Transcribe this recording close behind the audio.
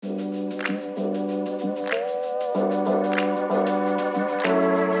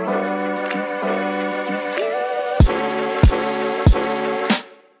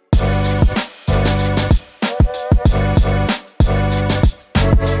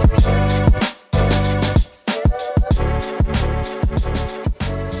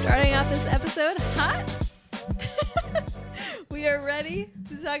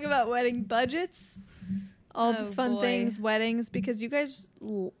wedding budgets, all the fun things, weddings, because you guys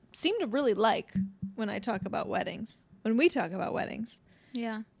seem to really like when I talk about weddings, when we talk about weddings.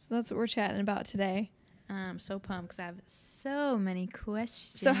 Yeah. So that's what we're chatting about today. I'm so pumped because I have so many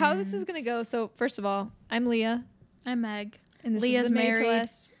questions. So how this is going to go. So first of all, I'm Leah. I'm Meg. And this Leah's is the married.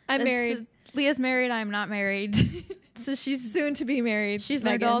 I'm married. Leah's married. I'm not married. So she's soon to be married. She's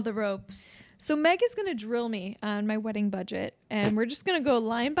learned all the ropes. So Meg is going to drill me on my wedding budget, and we're just going to go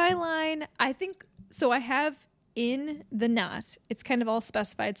line by line. I think, so I have in the knot, it's kind of all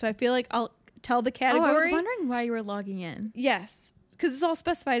specified. So I feel like I'll tell the category. Oh, I was wondering why you were logging in. Yes, because it's all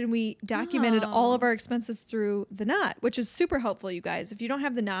specified, and we documented all of our expenses through the knot, which is super helpful, you guys. If you don't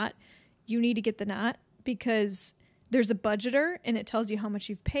have the knot, you need to get the knot because there's a budgeter, and it tells you how much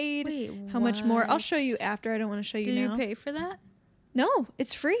you've paid, how much more. I'll show you after. I don't want to show you now. Did you pay for that? No,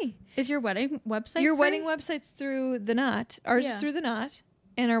 it's free. Is your wedding website Your free? wedding website's through the knot. Ours is through the knot,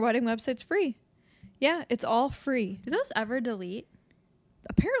 and our wedding website's free. Yeah, it's all free. Do those ever delete?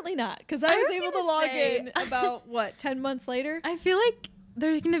 Apparently not, because I was able to log in about, 10 months later? I feel like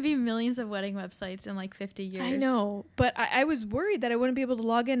there's going to be millions of wedding websites in like 50 years. I know, but I was worried that I wouldn't be able to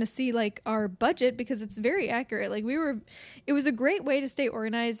log in to see like our budget because it's very accurate. Like it was a great way to stay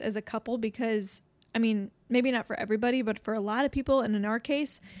organized as a couple because, I mean, maybe not for everybody, but for a lot of people, and in our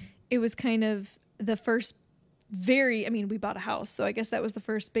case, it was kind of the first we bought a house, so I guess that was the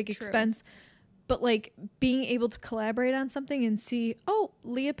first big expense. But like being able to collaborate on something and see, oh,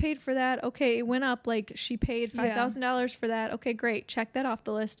 Leah paid for that. Okay, it went up. Like she paid $5,000 for that. Okay, great. Check that off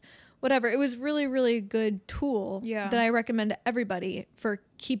the list. Whatever. It was really, really good tool that I recommend to everybody for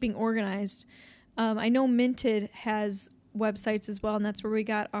keeping organized. I know Minted has websites as well, and that's where we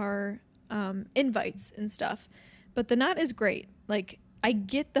got our invites and stuff. But the knot is great. Like I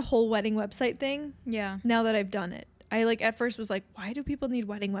get the whole wedding website thing. Yeah. Now that I've done it, I like at first was like, why do people need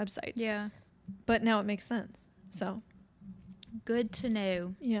wedding websites? Yeah. But now it makes sense. So good to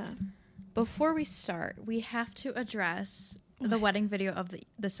know. Yeah. Before we start, we have to address the wedding video of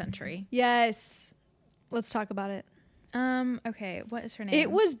the century. Yes. Let's talk about it. Okay. What is her name?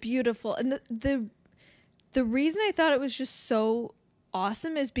 It was beautiful. And the reason I thought it was just so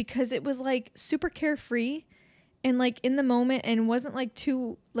awesome is because it was like super carefree and like in the moment and wasn't like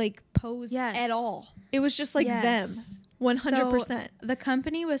too like posed at all. It was just like them. 100%. So the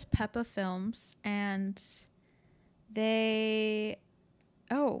company was Peppa Films, and they've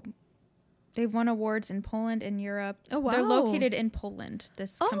won awards in Poland and Europe. Oh, wow. They're located in Poland,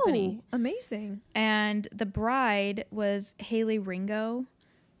 this company. Oh, amazing. And the bride was Haley Ringo.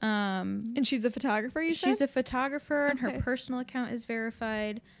 And she's a photographer, you said? She's a photographer, and her personal account is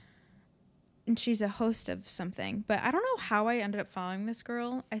verified. And she's a host of something, but I don't know how I ended up following this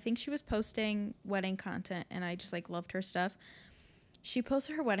girl. I think she was posting wedding content, and I just like loved her stuff. She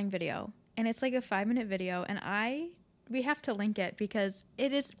posted her wedding video, and it's like a 5-minute video, and we have to link it because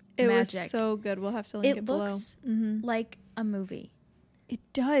it magic. Was so good. We'll have to link it below. It looks like a movie. It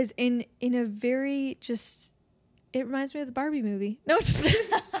does, in a very just. It reminds me of the Barbie movie. No, just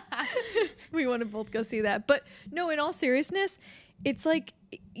we want to both go see that, but no. In all seriousness, it's like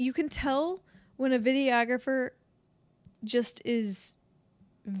you can tell when a videographer just is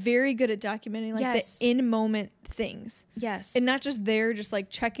very good at documenting like the in-moment things. Yes. And not just there, just like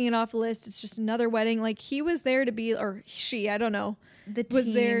checking it off the list. It's just another wedding. Like he was there to be, or she, I don't know. The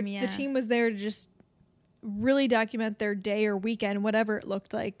team was there to just really document their day or weekend, whatever it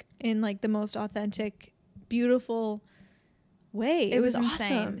looked like, in like the most authentic, beautiful way. It was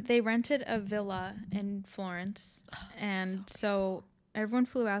insane. Awesome. They rented a villa in Florence. And so everyone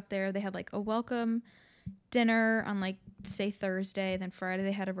flew out there. They had like a welcome dinner on like say Thursday, then Friday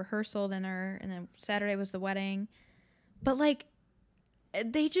they had a rehearsal dinner, and then Saturday was the wedding. But like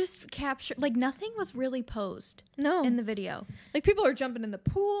they just captured like nothing was really posed in the video. Like people are jumping in the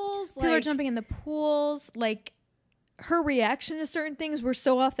pools. Like her reaction to certain things were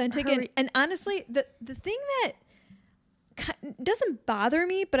so authentic. And honestly, the thing that doesn't bother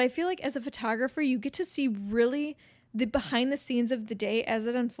me, but I feel like as a photographer you get to see really the behind the scenes of the day as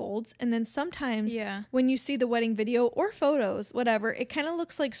it unfolds, and then sometimes when you see the wedding video or photos, whatever, it kind of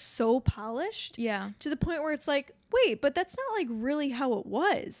looks like so polished to the point where it's like, wait, but that's not like really how it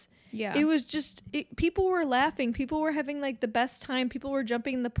was. It was just people were laughing, people were having like the best time, people were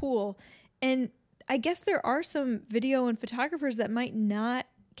jumping in the pool. And I guess there are some video and photographers that might not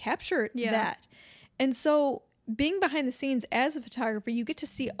capture that. And so being behind the scenes as a photographer, you get to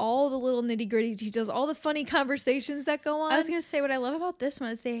see all the little nitty gritty details, all the funny conversations that go on. I was going to say, what I love about this one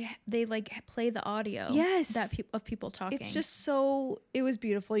is they like play the audio of people talking. It's just it was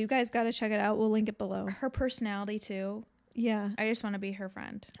beautiful. You guys got to check it out. We'll link it below. Her personality too. Yeah. I just want to be her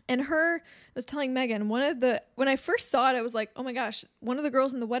friend. And I was telling Megan, when I first saw it, I was like, oh my gosh, one of the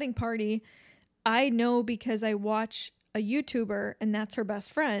girls in the wedding party, I know because I watch a YouTuber and that's her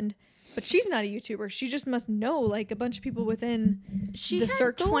best friend. But she's not a YouTuber. She just must know like a bunch of people within the had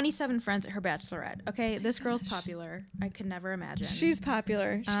circle. 27 friends at her bachelorette. Okay, this girl's popular. I could never imagine. She's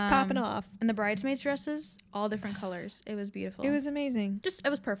popular. She's popping off. And the bridesmaids' dresses, all different colors. It was beautiful. It was amazing. It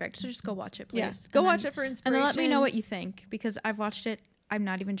was perfect. So just go watch it, please. Yes, go watch it for inspiration. And then let me know what you think, because I've watched it. I'm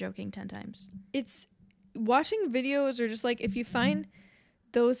not even joking, 10 times. It's watching videos, or just like if you find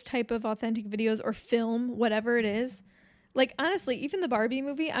those type of authentic videos or film, whatever it is. Like, honestly, even the Barbie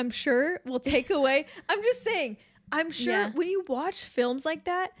movie, I'm sure will take away. I'm just saying, I'm sure when you watch films like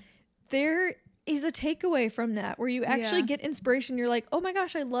that, there is a takeaway from that where you actually get inspiration. You're like, oh my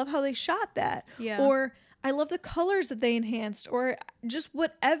gosh, I love how they shot that. Yeah. Or I love the colors that they enhanced, or just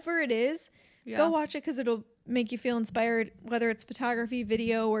whatever it is. Yeah. Go watch it because it'll make you feel inspired, whether it's photography,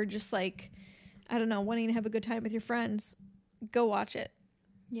 video, or just like, I don't know, wanting to have a good time with your friends. Go watch it.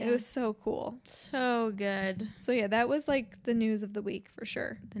 Yeah. It was so cool. So good. So yeah, that was like the news of the week for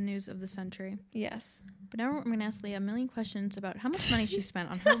sure. The news of the century. Yes. But now we're gonna ask Leah a million questions about how much money she spent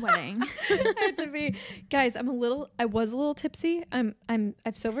on her wedding. I had to be, guys. I was a little tipsy. I've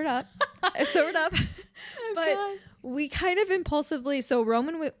sobered up. I've sobered up. But God. We kind of impulsively. So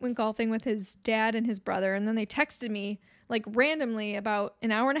Roman went golfing with his dad and his brother, and then they texted me like randomly about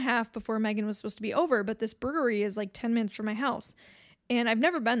an hour and a half before Megan was supposed to be over. But this brewery is like 10 minutes from my house. And I've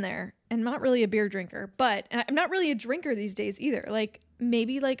never been there, and I'm not really a beer drinker, but I'm not really a drinker these days either. Like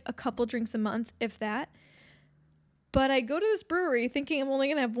maybe like a couple drinks a month, if that. But I go to this brewery thinking I'm only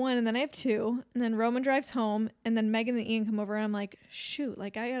going to have one, and then I have two. And then Roman drives home, and then Megan and Ian come over, and I'm like, shoot,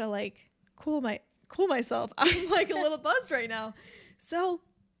 like I got to like cool myself. I'm like a little buzzed right now. So,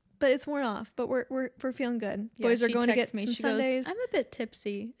 but it's worn off, but we're feeling good. Yeah, boys are going to get me. She Sundays. Goes, I'm a bit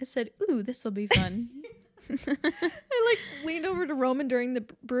tipsy. I said, ooh, this will be fun. I like leaned over to Roman during the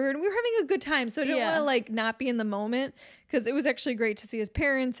brewer, and we were having a good time, so I didn't want to like not be in the moment, because it was actually great to see his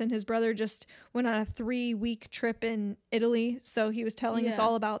parents, and his brother just went on a 3-week trip in Italy, so he was telling us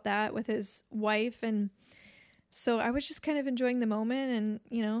all about that with his wife, and so I was just kind of enjoying the moment, and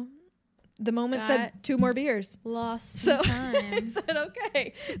you know, the moment said 2 more beers. Lost some time. I said,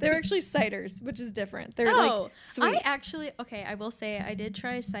 okay. They're actually ciders, which is different. They're like sweet. I will say I did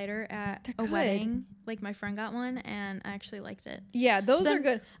try cider at a wedding. Like my friend got one, and I actually liked it. Yeah, those are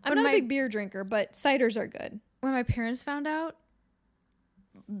good. I'm not a big beer drinker, but ciders are good. When my parents found out,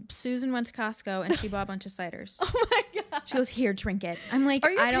 Susan went to Costco and she bought a bunch of ciders. Oh my God. She goes, here, drink it. I'm like,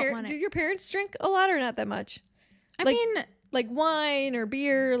 I don't want it. Do your parents drink a lot or not that much? I mean... Like wine or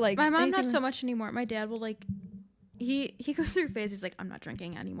beer, like my mom not so much anymore. My dad will like he goes through phases. He's like, I'm not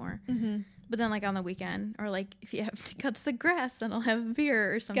drinking anymore. Mm-hmm. But then like on the weekend, or like if he cuts the grass, then I'll have a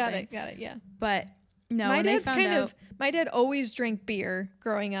beer or something. Got it. Yeah. But no, my dad always drank beer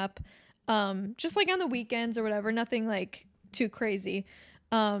growing up, just like on the weekends or whatever. Nothing like too crazy.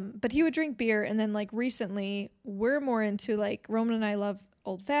 But he would drink beer, and then like recently we're more into like Roman and I love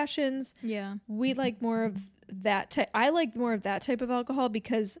old fashions. Yeah. We like more of that I like more of that type of alcohol,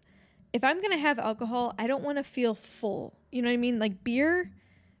 because if I'm gonna have alcohol, I don't want to feel full. You know what I mean? Like beer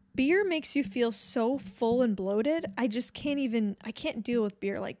makes you feel so full and bloated. I just I can't deal with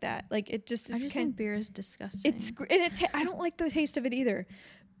beer like that. Like it just. I just think beer is disgusting. I don't like the taste of it either.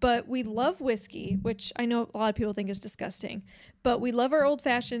 But we love whiskey, which I know a lot of people think is disgusting. But we love our old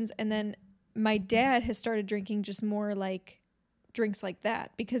fashions, and then my dad has started drinking just more like drinks like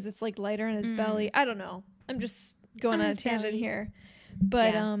that, because it's like lighter on his belly. I don't know. I'm just going on a tangent here.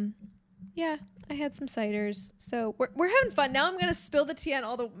 But yeah, I had some ciders. So we're having fun. Now I'm going to spill the tea on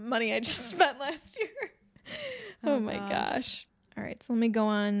all the money I just spent last year. Oh my gosh. All right, so let me go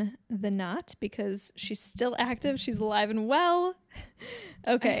on the knot, because she's still active. She's alive and well.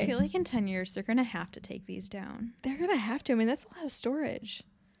 Okay. I feel like in 10 years, they're going to have to take these down. They're going to have to. I mean, that's a lot of storage.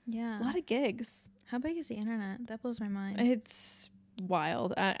 Yeah. A lot of gigs. How big is the internet? That blows my mind. It's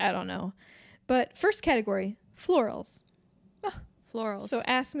wild. I don't know. But first category, florals. Oh, florals. So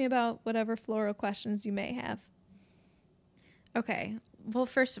ask me about whatever floral questions you may have. Okay. Well,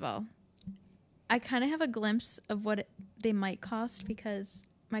 first of all, I kind of have a glimpse of what they might cost, because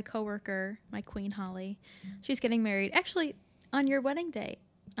my coworker, my queen Holly, she's getting married. Actually, on your wedding day.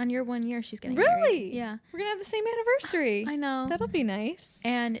 On your 1 year, she's getting married. Really? Yeah. We're going to have the same anniversary. I know. That'll be nice.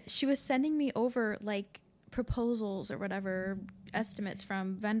 And she was sending me over, like, proposals or whatever, estimates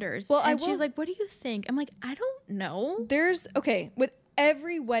from vendors. Well, and she's like, what do you think? I'm like, I don't know. With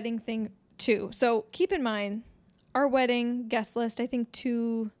every wedding thing, too. So keep in mind, our wedding guest list, I think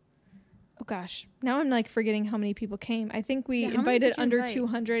oh gosh, now I'm like forgetting how many people came. I think we Yeah, how many invited did you under invite?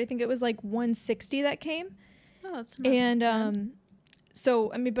 200. I think it was like 160 that came. Oh, that's not And bad.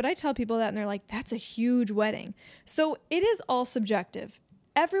 so I mean, but I tell people that and they're like, that's a huge wedding. So it is all subjective.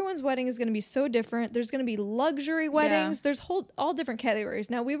 Everyone's wedding is going to be so different. There's going to be luxury weddings. There's all different categories.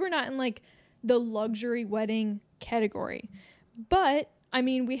 Now, we were not in like the luxury wedding category, but I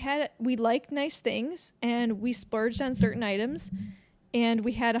mean, we liked nice things and we splurged on certain items, and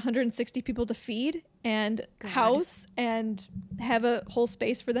we had 160 people to feed and house and have a whole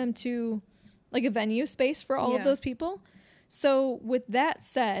space for them to, like a venue space for all of those people. So with that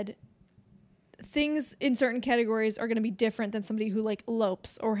said, things in certain categories are going to be different than somebody who like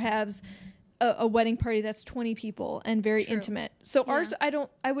elopes or has a wedding party that's 20 people and very intimate. So ours,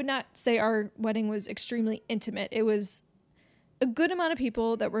 I would not say our wedding was extremely intimate. It was a good amount of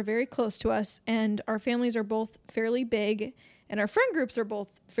people that were very close to us, and our families are both fairly big, and our friend groups are both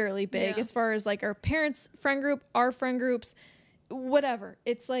fairly big as far as like our parents' friend group, our friend groups, whatever.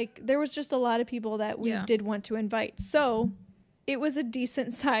 It's like there was just a lot of people that we did want to invite. So it was a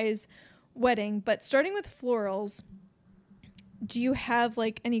decent size wedding. But starting with florals, do you have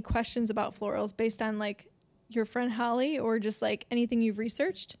like any questions about florals based on like your friend Holly, or just like anything you've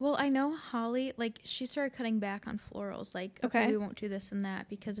researched? Well, I know Holly, like, she started cutting back on florals. Like, okay, we won't do this and that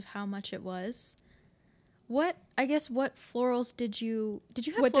because of how much it was. What florals did you have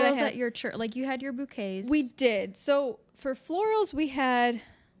florals at your church? Like, you had your bouquets. We did. So for florals, we had,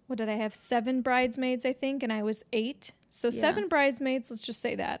 what did I have? 7 bridesmaids, I think, and I was 8. So 7 bridesmaids, let's just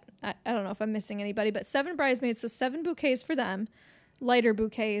say that. I don't know if I'm missing anybody, but 7 bridesmaids, so 7 bouquets for them, lighter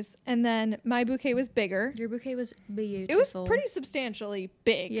bouquets, and then my bouquet was bigger. Your bouquet was beautiful. It was pretty substantially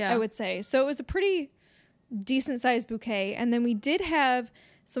big, I would say. So it was a pretty decent sized bouquet. And then we did have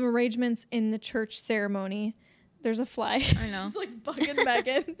some arrangements in the church ceremony. There's a fly. I know. It's like bugging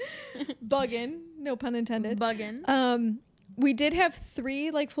Megan. Bugging, no pun intended. Bugging. We did have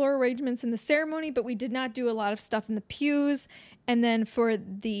 3 like floral arrangements in the ceremony, but we did not do a lot of stuff in the pews. And then for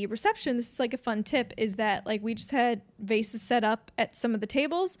the reception, this is like a fun tip, is that like we just had vases set up at some of the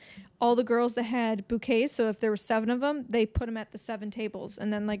tables. All the girls that had bouquets, so if there were 7 of them, they put them at the 7 tables.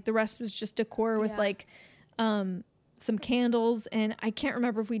 And then like the rest was just decor with like some candles. And I can't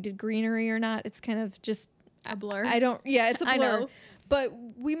remember if we did greenery or not. It's kind of just a blur. It's a blur. I know. But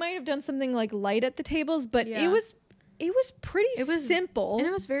we might have done something like light at the tables, but it was pretty simple. And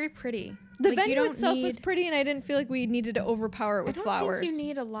it was very pretty. The venue itself was pretty, and I didn't feel like we needed to overpower it with flowers. I don't think you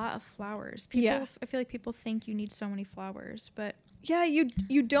need a lot of flowers. I feel like people think you need so many flowers, but yeah,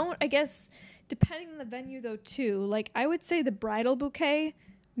 you don't. I guess depending on the venue though too. Like I would say the bridal bouquet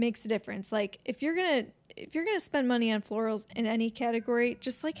makes a difference. Like if you're gonna spend money on florals in any category,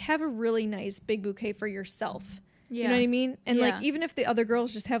 just like have a really nice big bouquet for yourself. You know what I mean? And like even if the other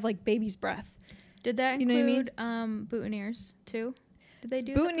girls just have like baby's breath. Did that include boutonnieres too? Did they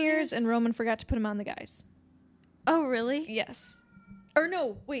do boutonnieres? And Roman forgot to put them on the guys. Oh, really? Yes. Or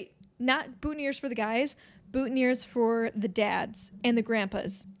no, wait, not boutonnieres for the guys, boutonnieres for the dads and the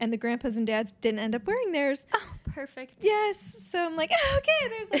grandpas. And the grandpas and dads didn't end up wearing theirs. Oh, perfect. Yes. So I'm like, okay,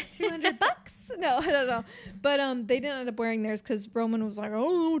 there's like $200. No, I don't know. But they didn't end up wearing theirs because Roman was like, I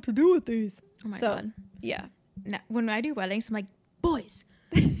don't know what to do with these. Oh my God. Yeah. Now, when I do weddings, I'm like, boys,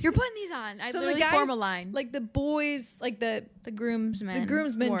 you're putting these on. I literally form a line. Like the boys, like the groomsmen. The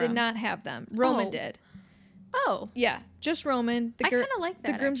groomsmen did not have them. Roman did. Oh. Yeah, just Roman. I kind of like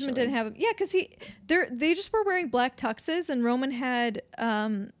that. The groomsmen didn't have them. Yeah, because they just were wearing black tuxes, and Roman had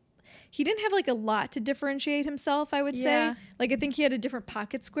he didn't have like a lot to differentiate himself, I would say. Like I think he had a different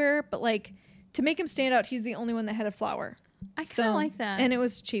pocket square, but like to make him stand out, he's the only one that had a flower. I kind of like that. And it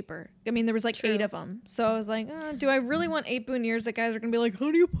was cheaper. I mean, there was like 8 of them. So I was like, do I really want 8 boutonnieres that guys are going to be like,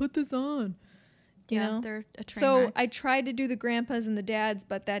 how do you put this on? You know? They're a train So wreck. I tried to do the grandpas and the dads,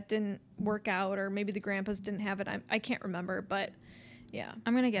 but that didn't work out. Or maybe the grandpas didn't have it. I can't remember, but yeah.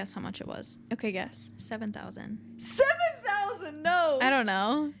 I'm going to guess how much it was. Okay, guess. 7,000. 7,000? No. I don't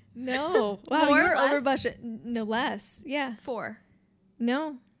know. No. Wow, More, you were less? over budget. No, less. Yeah. 4.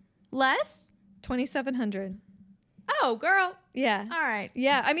 No. Less? 2,700. Oh, girl. Yeah. All right.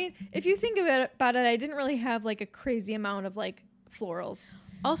 Yeah. I mean, if you think about it, I didn't really have like a crazy amount of like florals.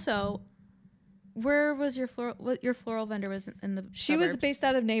 Also, where was your floral vendor was in the She suburbs? was based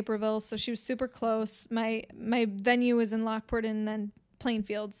out of Naperville, so she was super close. My venue was in Lockport and then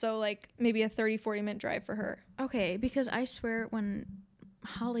Plainfield, so like maybe a 30-40 minute drive for her. Okay, because I swear when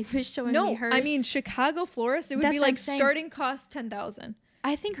Holly was showing me hers. No, I mean Chicago florist, it would be like starting cost 10,000.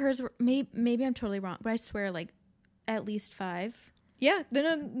 I think hers were maybe I'm totally wrong, but I swear like at least 5. Yeah, But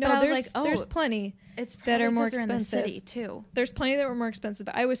I was there's like, oh, there's plenty it's that are more 'cause they're expensive. in the city too. There's plenty that were more expensive.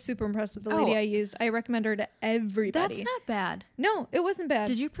 I was super impressed with the lady Oh. I used. I recommend her to everybody. That's not bad. No, it wasn't bad.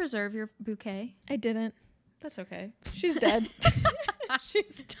 Did you preserve your bouquet? I didn't. That's okay. She's dead.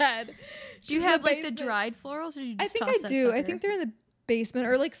 She's dead. Do you have like the dried florals, or you just I think toss I that do. I sucker? think they're in the basement,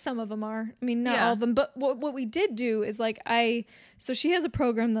 or like some of them are. I mean, not Yeah. all of them. But what we did do is like so she has a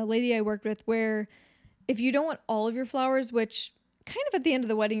program, the lady I worked with, where if you don't want all of your flowers, which kind of at the end of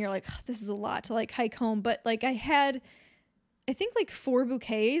the wedding, you're like, oh, this is a lot to like hike home. But like I think like 4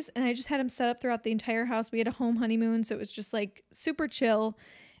 bouquets, and I just had them set up throughout the entire house. We had a home honeymoon, so it was just like super chill.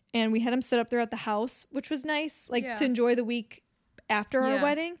 And we had them set up throughout the house, which was nice, like to enjoy the week after our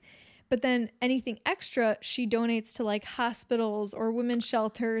wedding. But then anything extra, she donates to like hospitals or women's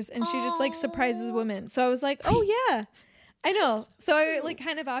shelters, and she just like surprises women. So I was like, oh yeah, I know. So I like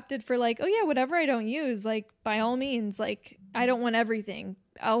kind of opted for like, oh yeah, whatever I don't use, like by all means, like I don't want everything.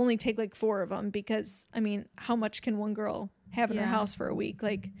 I'll only take like 4 of them because I mean, how much can one girl have in her house for a week?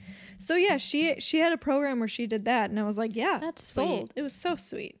 Like, so yeah, she had a program where she did that, and I was like, yeah, That's sold. sweet. It was so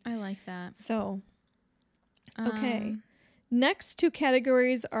sweet. I like that. So, okay. Next 2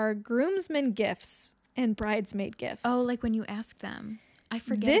 categories are groomsmen gifts and bridesmaid gifts. Oh, like when you ask them. I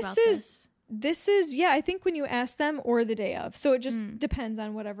forget about this. This is, yeah, I think when you ask them or the day of. So it just depends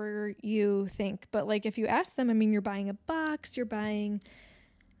on whatever you think. But like if you ask them, I mean, you're buying a box, you're buying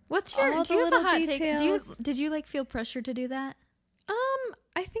What's your, all do you the have a little hot take? details. Did you like feel pressure to do that?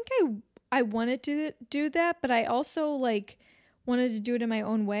 I think I wanted to do that, but I also like wanted to do it in my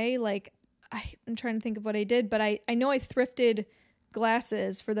own way. Like I'm trying to think of what I did, but I know I thrifted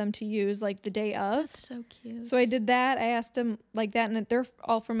glasses for them to use like the day of. That's so cute. So I did that. I asked them like that, and they're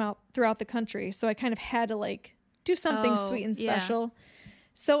all from throughout the country. So I kind of had to like do something sweet and special.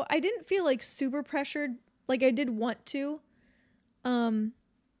 So I didn't feel like super pressured. Like I did want to.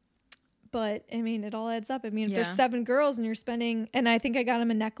 But I mean, it all adds up. I mean, if there's 7 girls and you're spending, and I think I got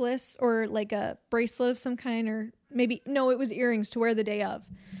them a necklace or like a bracelet of some kind, or maybe, no, it was earrings to wear the day of.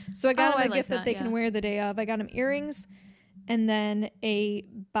 So I got them a gift that they can wear the day of. I got them earrings and then a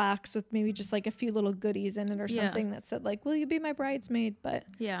box with maybe just like a few little goodies in it or something that said like, will you be my bridesmaid? But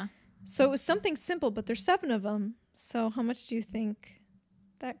so it was something simple, but there's 7 of them. So how much do you think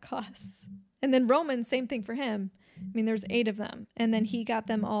that costs? And then Roman, same thing for him. I mean, there's 8 of them, and then he got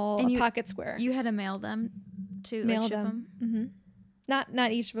them all a pocket square. You had to mail them to mail like, ship them. Mm-hmm.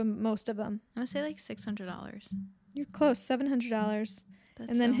 Not each of them, most of them. I'm gonna say like $600. You're close, $700,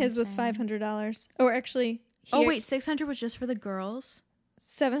 and then his was $500. Or actually, oh wait, 600 was just for the girls.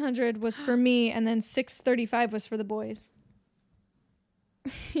 700 was for me, and then 635 was for the boys.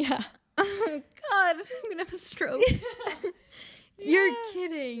 Yeah. Oh God, I'm gonna have a stroke. You're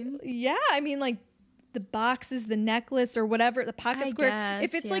kidding. Yeah, I mean, like the boxes, the necklace, or whatever, the pocket square. Guess,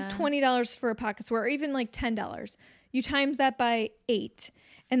 if it's like $20 for a pocket square, or even like $10, you times that by 8,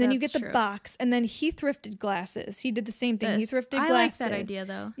 and then you get the box. And then he thrifted glasses. He did the same thing. He thrifted glasses. I like that idea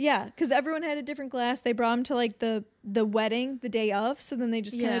though. Yeah, because everyone had a different glass. They brought them to like the wedding the day of, so then they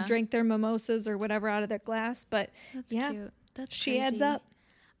just kind of drank their mimosas or whatever out of their glass. But that's cute. That's she crazy. adds up.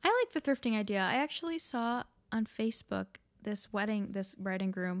 I like the thrifting idea. I actually saw on Facebook this bride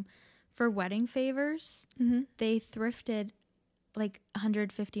and groom, for wedding favors, they thrifted like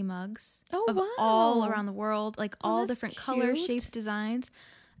 150 mugs of all around the world, like all different colors, shapes, designs.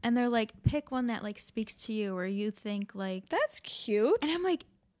 And they're like, pick one that like speaks to you or you think like. That's cute. And I'm like,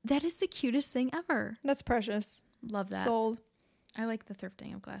 that is the cutest thing ever. That's precious. Love that. Sold. I like the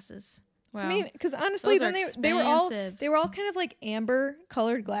thrifting of glasses. Wow. I mean, because honestly, then they were all kind of like amber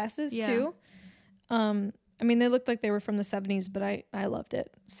colored glasses too. I mean, they looked like they were from the 70s, but I loved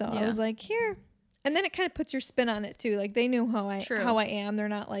it. So I was like, here. And then it kind of puts your spin on it too. Like they knew how I am. They're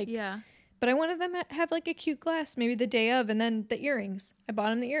not like, but I wanted them to have like a cute glass, maybe the day of, and then the earrings. I bought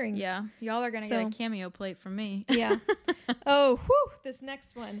them the earrings. Yeah. Y'all are going to get a cameo plate from me. Yeah. Oh, whew, this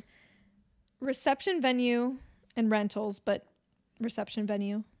next one. Reception venue and rentals, but reception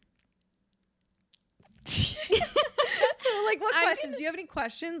venue. Like what questions? Do you have any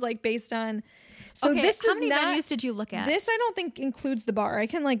questions like based on... So okay, this how many venues did you look at? This I don't think includes the bar. I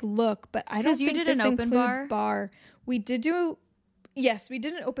can like look, but I don't think this includes bar. We did do, yes, we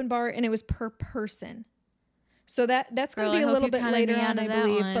did an open bar, and it was per person. So that's going to be a little bit later on, I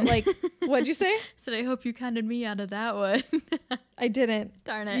believe. But like, what'd you say? Said I hope you counted me out of that one. I didn't.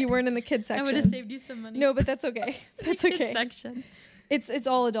 Darn it. You weren't in the kids section. I would have saved you some money. No, but that's okay. That's okay. Kids section. It's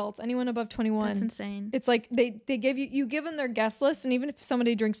all adults. Anyone above 21. That's insane. It's like they give you give them their guest list, and even if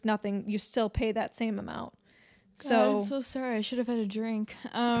somebody drinks nothing, you still pay that same amount. God, I'm so sorry. I should have had a drink.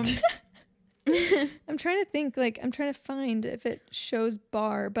 I'm trying to think, like, I'm trying to find if it shows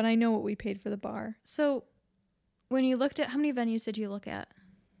bar, but I know what we paid for the bar. So when you looked at, how many venues did you look at?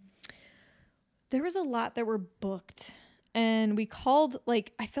 There was a lot that were booked, and we called,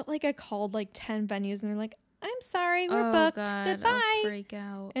 like, I felt like I called like 10 venues, and they're like, I'm sorry, we're booked. God, Goodbye. I'll freak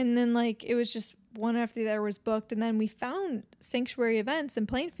out. And then, like, it was just one after the other was booked, and then we found Sanctuary Events in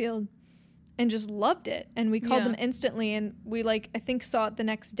Plainfield and just loved it. And we called them instantly, and we, like, I think saw it the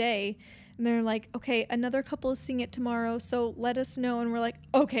next day. And they're like, okay, another couple is seeing it tomorrow, so let us know. And we're like,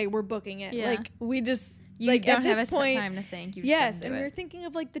 okay, we're booking it. Yeah. Like, we just, You like, don't at this have point, time to think. You just yes, gotta and do we were it. thinking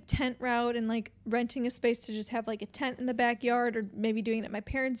of, like, the tent route and, like, renting a space to just have, like, a tent in the backyard, or maybe doing it at my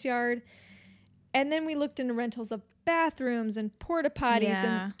parents' yard. And then we looked into rentals of bathrooms and porta potties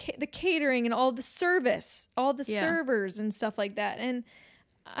and the catering and all the service, all the servers and stuff like that. And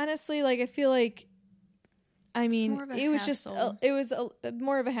honestly, like, I feel like, I mean, it was just, it was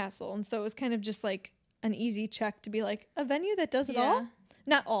more of a hassle. And so it was kind of just like an easy check to be like, a venue that does it all,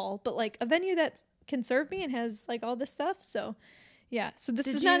 not all, but like a venue that can serve me and has like all this stuff. So yeah. So this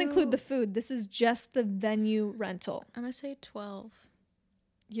does not include the food. This is just the venue rental. I'm going to say 12.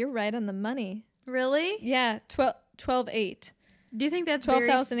 You're right on the money. Really? Yeah. 12,800. Do you think that's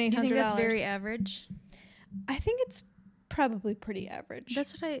 $12,800? Do you think that's very average? I think it's probably pretty average.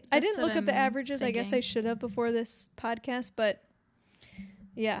 That's what I didn't look up the averages. Thinking. I guess I should have before this podcast, but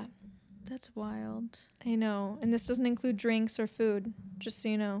yeah. That's wild. I know. And this doesn't include drinks or food, just so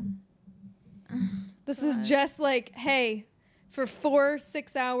you know. This is just like, hey, for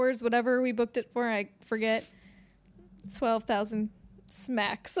 4-6 hours, whatever we booked it for, I forget, 12,000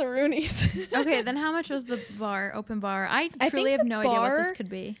 smacks or roonies. Okay, then how much was the bar, open bar? I truly have no idea what this could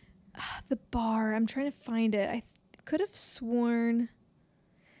be. The bar, I'm trying to find it. I could have sworn,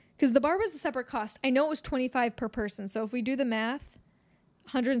 because the bar was a separate cost. I know it was $25 per person. So if we do the math,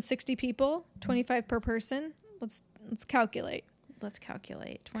 160 people, $25 per person. Let's calculate. Let's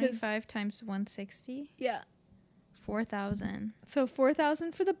calculate. 25 times 160. Yeah. 4,000. So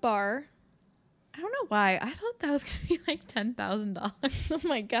 4,000 for the bar. I don't know why. I thought that was gonna be like $10,000. Oh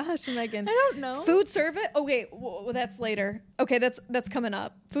my gosh, Megan. I don't know. Food service. Okay, well, that's later. Okay, that's coming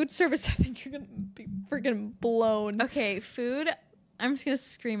up. Food service. I think you're gonna be freaking blown. Okay, food. I'm just gonna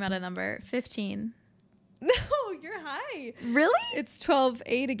scream out a number. 15. No, you're high. Really? It's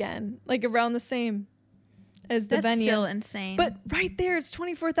 12,800 again, like around the same as the venue. That's still insane. But right there, it's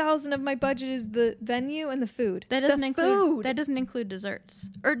 24,000 of my budget is the venue and the food. That doesn't include food. That doesn't include desserts.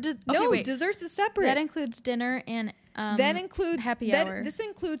 Or wait. Desserts is separate. That includes dinner and that includes happy hour. This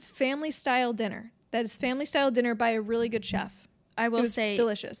includes family style dinner. That is family style dinner by a really good chef. I will say,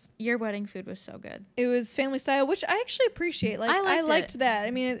 delicious. Your wedding food was so good. It was family style, which I actually appreciate. Like I liked that.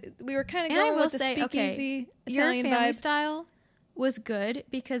 I mean, we were kind of going with the speakeasy Italian your family vibe. style was good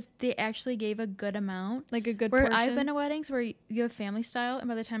because they actually gave a good amount. Like a good where portion. I've been to weddings where you have family style, and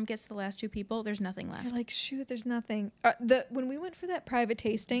by the time it gets to the last two people, there's nothing left. You're like, shoot, there's nothing. When we went for that private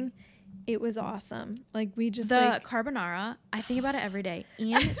tasting, it was awesome. Like we just the carbonara. I think about it every day.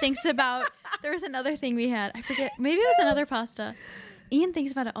 Ian thinks about. There was another thing we had. I forget. Maybe it was another pasta. Ian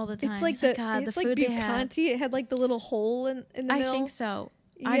thinks about it all the time. It's like the food they had. It had like the little hole in the middle. I think so.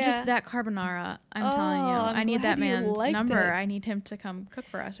 Yeah. That carbonara, I'm telling you. I need that man's number. I need him to come cook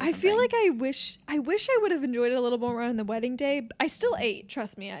for us. I feel like I wish I would have enjoyed it a little more on the wedding day. I still ate,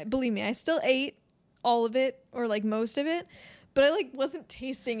 trust me. Believe me, I still ate all of it or like most of it, but I like wasn't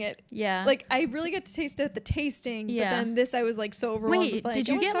tasting it. Yeah. Like I really got to taste it at the tasting, but then this I was like so overwhelmed. Wait, with, like, did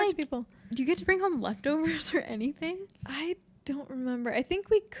you get like people? Do you get to bring home leftovers or anything? I don't remember. I think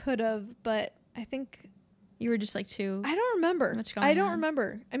we could have, but I think you were just like too. I don't remember. I don't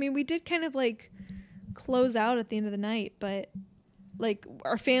remember. I mean, we did kind of like close out at the end of the night, but like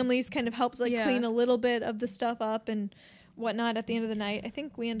our families kind of helped like clean a little bit of the stuff up and whatnot at the end of the night. I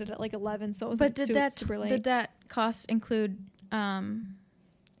think we ended at like 11, so it was super late. Did that cost include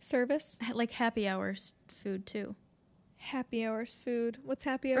service? Like happy hours food too? Happy hours food. What's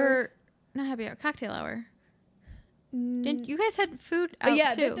happy hour? Or not happy hour, cocktail hour. Didn't you guys had food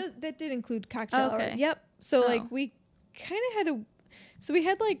out too? That did include cocktail hour. Yep. So like we kind of had so we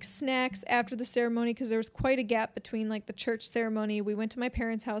had like snacks after the ceremony because there was quite a gap between like the church ceremony. We went to my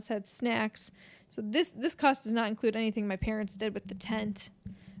parents' house, had snacks. So this cost does not include anything my parents did with the tent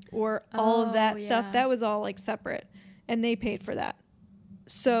or all of that stuff. That was all like separate and they paid for that.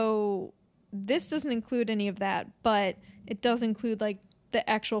 So this doesn't include any of that, but it does include like the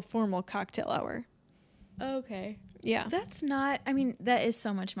actual formal cocktail hour. Okay. Yeah. That's not, I mean, that is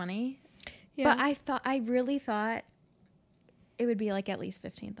so much money. Yeah. But I really thought it would be like at least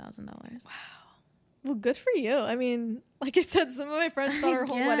 $15,000. Wow. Well, good for you. I mean, like I said, some of my friends thought our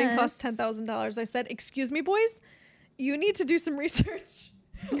whole wedding cost guess. $10,000. I said, excuse me, boys, you need to do some research.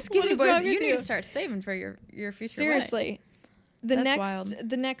 Excuse What me, is wrong boys. You with need to start saving for your future Seriously. wedding. The That's next wild.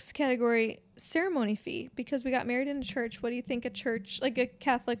 the next category, ceremony fee, because we got married in a church. What do you think a church, like a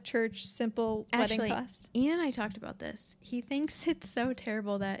Catholic church, simple Actually, wedding cost? Ian and I talked about this. He thinks it's so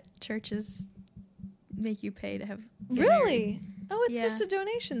terrible that churches make you pay to get married. Really? Oh, it's Yeah. just a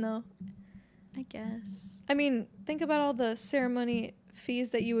donation though. I guess. I mean, think about all the ceremony fees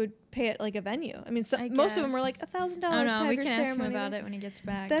that you would pay at like a venue. I mean, most of them were like guess. $1,000 Oh to no, have we your can ask him ceremony. about it when he gets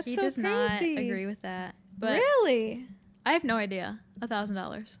back. That's he so does not crazy. agree with that. But Really? I have no idea.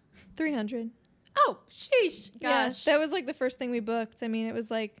 $1,000. 300. Oh, sheesh. Gosh. Yeah, that was like the first thing we booked. I mean, it was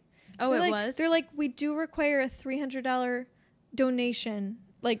like Oh, they're it like, was? They're like, we do require a $300 donation,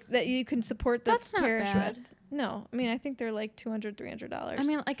 like that you can support the That's not parish bad. with. No, I mean, I think they're like $200, $300. I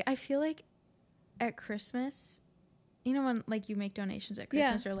mean, like, I feel like at Christmas, you know, when like you make donations at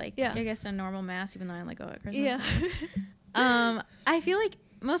Christmas or like, yeah. I guess a normal mass, even though I'm like, oh, at Christmas. yeah, I feel like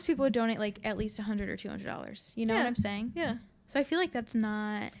most people would donate like at least $100 or $200. You know what Yeah. I'm saying? yeah. So I feel like that's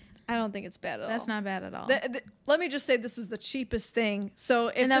not don't think it's bad at all. That's not bad at all. Let me just say this was the cheapest thing. So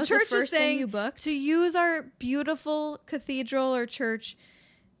if And that the was the church is first thing saying you booked? to use our beautiful cathedral or church,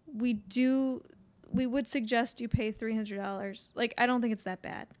 we would suggest you pay $300. Like, I don't think it's that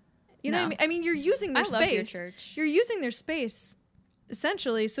bad. You know what I No. mean? I mean, you're using their I space. love your church. You're using their space,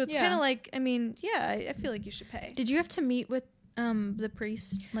 essentially. So it's Yeah. kind of like, I mean, yeah, I feel like you should pay. Did you have to meet with the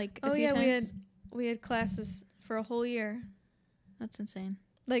priest like a few times? we had classes for a whole year, That's insane.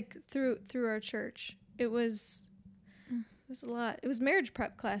 like through our church. It was a lot. It was marriage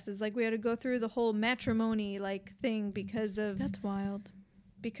prep classes. Like, we had to go through the whole matrimony like thing because of That's wild.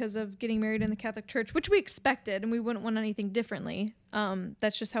 getting married in the Catholic Church, which we expected, and we wouldn't want anything differently.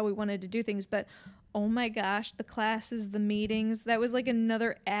 That's just how we wanted to do things. But oh my gosh, the classes, the meetings, that was like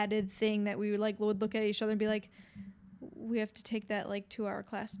another added thing that we would look at each other and be like, we have to take that like 2-hour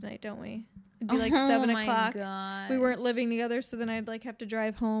class tonight, don't we? It'd be like 7 o'clock. God. We weren't living together, so then I'd like have to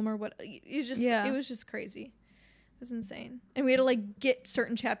drive home or what. It was just crazy. It was insane. And we had to like get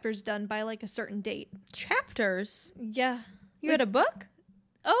certain chapters done by like a certain date. Chapters. Yeah. You had a book?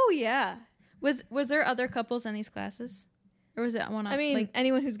 Oh yeah. Was there other couples in these classes? Or was it one I mean, like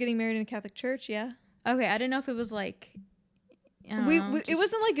anyone who's getting married in a Catholic church, yeah. okay, I didn't know if it was like I don't We know, it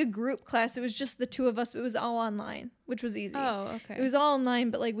wasn't like a group class. It was just the two of us. It was all online, which was easy. Oh, okay. It was all online,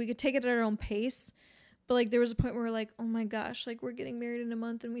 but like we could take it at our own pace. But like there was a point where we're like, oh my gosh, like we're getting married in a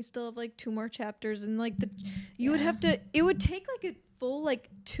month and we still have like 2 more chapters, and like you would have to. It would take like a full like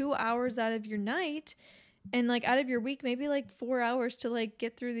 2 hours out of your night, and like out of your week, maybe like 4 hours to like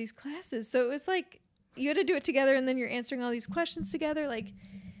get through these classes. So it was like you had to do it together, and then you're answering all these questions together. Like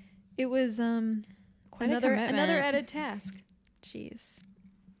it was Quite a another commitment. added task. Jeez.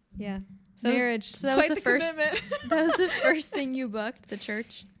 Yeah. So that was- Marriage. so that was Quite the first commitment. That was the first thing you booked, the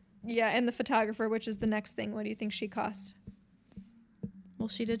church? Yeah, and the photographer, which is the next thing. What do you think she cost? Well,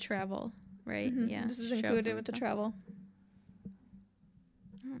 she did travel, right? Mhm. Yeah. This is show included from with the top. travel.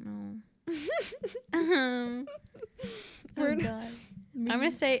 I don't know. We're Oh, God. I'm going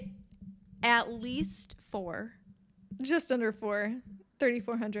to say at least 4. just under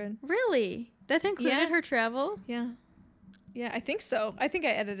 3,400. Really? That included Yeah. her travel? Yeah. Yeah, I think so. I think I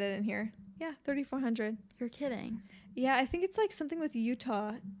edited it in here. Yeah, 3,400. You're kidding. Yeah, I think it's like something with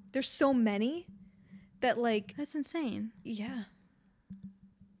Utah. There's so many that like, That's insane. yeah.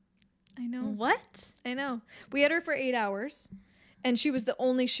 I know. What? I know. We had her for 8 hours, and she was the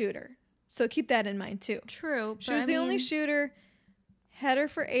only shooter. So keep that in mind too. True. She was the only shooter. Had her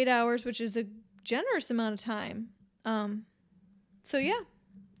for 8 hours, which is a generous amount of time. So yeah,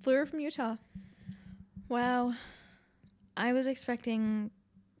 flew her from Utah. Wow. I was expecting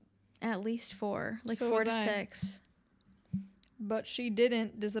at least 4, like So 4 was to I. 6. But she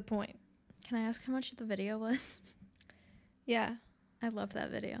didn't disappoint. Can I ask how much the video was? Yeah. I love that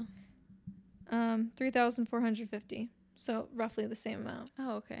video. 3,450. So roughly the same amount.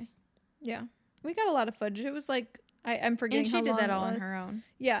 Oh, okay. Yeah. We got a lot of footage. It was like I'm forgetting And she how did long that it all on was. her own.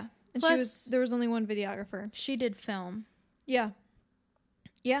 Yeah. And Plus- there was only one videographer. She did film. Yeah.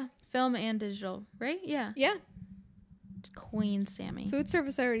 Yeah. Film and digital, right? Yeah. Yeah. Queen Sammy. Food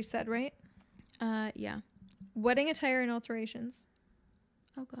service I already said, right? Yeah. Wedding attire and alterations.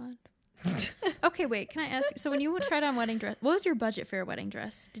 Oh, God. Okay, wait. Can I ask? So when you tried on wedding dress, what was your budget for your wedding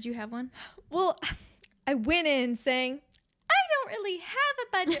dress? Did you have one? Well, I went in saying, I don't really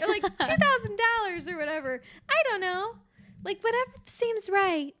have a budget, or like $2,000 or whatever. I don't know. like whatever seems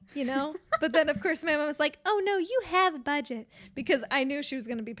right, you know? But then, of course, my mom was like, oh, no, you have a budget. Because I knew she was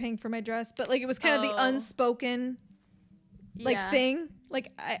going to be paying for my dress. But, like, it was kind of the unspoken, like, thing.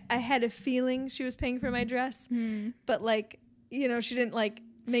 Like, I had a feeling she was paying for my dress. But, like, you know, she didn't, like,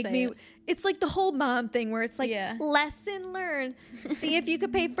 make me... It's like the whole mom thing where it's like, lesson learned. See if you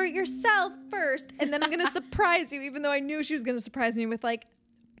could pay for it yourself first. And then I'm going to surprise you, even though I knew she was going to surprise me with, like,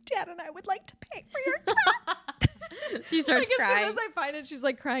 Dad and I would like to pay for your dress. She starts crying. As soon as I find it, she's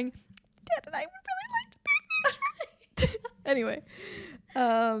like crying. Dad and I would really like to pay for your dress. Anyway,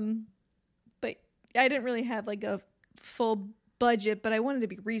 but I didn't really have like a full budget, but I wanted to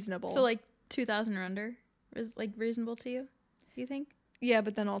be reasonable. So like 2,000 or under is like reasonable to you? Do you think? Yeah,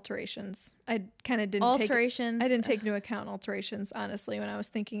 but then alterations. I kind of didn't alterations. I didn't take into account alterations, honestly, when I was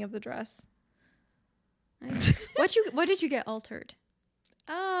thinking of the dress. What did you get altered?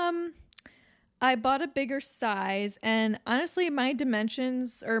 I bought a bigger size, and honestly, my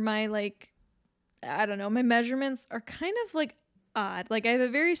dimensions or my, like, I don't know, my measurements are kind of, like, odd. Like, I have a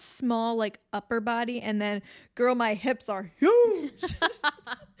very small, like, upper body, and then, girl, my hips are huge.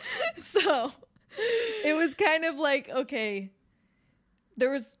 So, it was kind of like, okay, there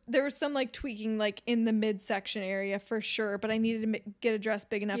was some, like, tweaking, like, in the midsection area for sure, but I needed to get a dress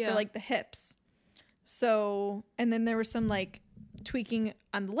big enough for, like, the hips. So, and then there was some, like, tweaking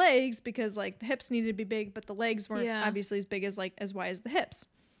on the legs because like the hips needed to be big, but the legs weren't obviously as big as like as wide as the hips.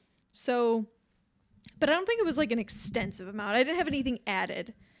 So, but I don't think it was like an extensive amount. I didn't have anything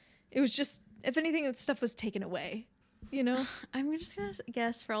added. It was just, if anything, stuff was taken away, you know? I'm just gonna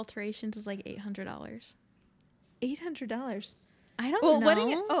guess for alterations is like $800. $800. I don't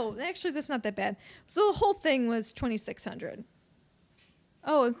know. Oh, actually, that's not that bad. So the whole thing was $2,600.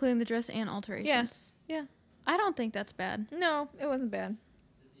 Oh, including the dress and alterations. Yeah. I don't think that's bad. No, it wasn't bad.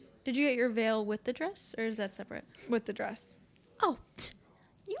 Did you get your veil with the dress, or is that separate? With the dress. Oh,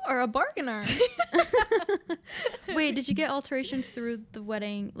 you are a bargainer. Wait, did you get alterations through the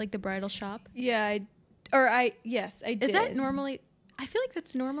wedding, like the bridal shop? Yeah, yes, I did. Is that normally? I feel like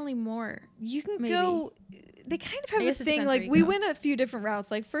that's normally more. You can go. They kind of have a thing. Like we went a few different routes.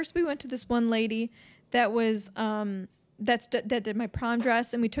 Like first we went to this one lady that was that did my prom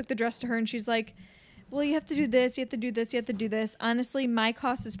dress, and we took the dress to her, and she's like, well, you have to do this, you have to do this, you have to do this. Honestly, my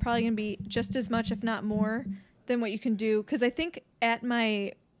cost is probably going to be just as much, if not more, than what you can do. Because I think at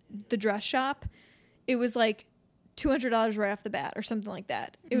the dress shop, it was like $200 right off the bat or something like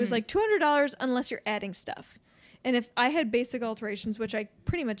that. It was like $200 unless you're adding stuff. And if I had basic alterations, which I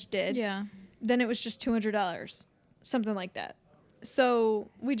pretty much did, then it was just $200, something like that. So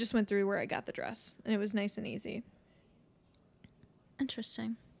we just went through where I got the dress, and it was nice and easy.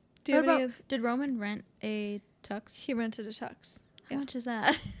 Interesting. Did Roman rent a tux? He rented a tux. How much is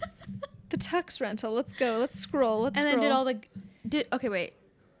that? The tux rental. Let's go. Let's scroll. Okay, wait.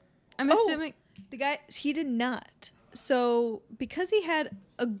 I'm assuming the guy, he did not. So because he had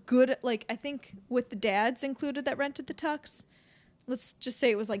a good, like, I think with the dads included that rented the tux, let's just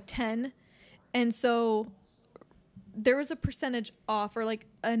say it was like 10. And so there was a percentage off or like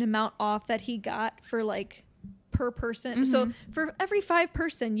an amount off that he got for like per person. Mm-hmm. So for every 5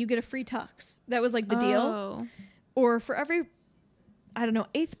 person, you get a free tux. That was like the deal. Or for every, I don't know,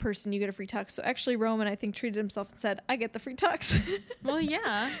 8th person, you get a free tux. So actually Roman, I think, treated himself and said, I get the free tux. Well,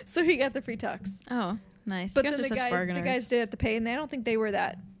 yeah. So he got the free tux. Oh, nice. But then the guys did have to pay, and I don't think they were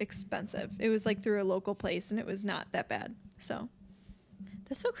that expensive. It was like through a local place, and it was not that bad. So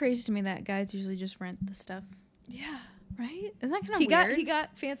that's so crazy to me that guys usually just rent the stuff. Yeah, right? Isn't that kind of weird? He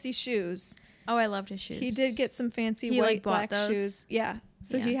got fancy shoes. Oh, I loved his shoes. He did get some fancy white, black shoes. Yeah.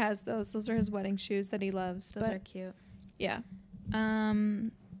 So he has those. Those are his wedding shoes that he loves. Those are cute. Yeah. How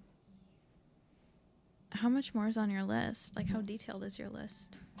much more is on your list? Like, how detailed is your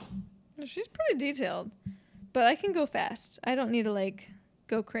list? She's pretty detailed, but I can go fast. I don't need to, like,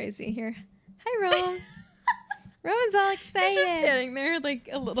 go crazy here. Hi, Rome. Roman's all excited. He's just standing there like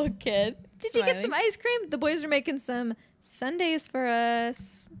a little kid. Did you get some ice cream? The boys are making some sundaes for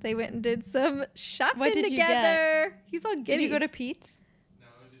us. They went and did some shopping together. You get? He's all giddy. Did you go to Pete's? No,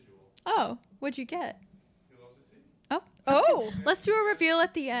 it was a Jewel. Oh, what'd you get? You'll love to see. Oh. Oh. Okay. Let's do a reveal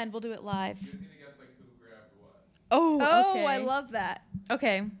at the end. We'll do it live. You just need to guess like who grabbed what. Oh, okay. I love that.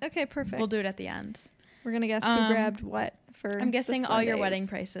 Okay. Okay, perfect. We'll do it at the end. We're going to guess who grabbed what for I'm guessing all your wedding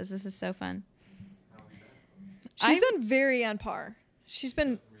prices. This is so fun. She's been very on par.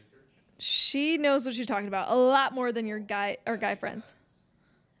 She knows what she's talking about a lot more than your guy friends.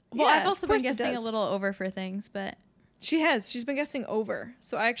 Well, yeah, I've also been guessing a little over for things, but she's been guessing over.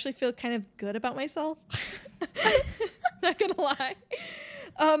 So I actually feel kind of good about myself. Not gonna lie.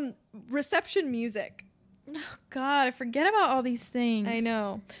 Reception music. Oh God, I forget about all these things. I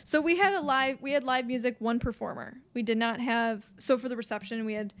know. So we had live music, one performer. We did not have, so for the reception,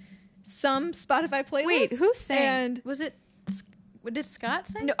 we had some Spotify playlists. Wait, who sang? And Was it, did Scott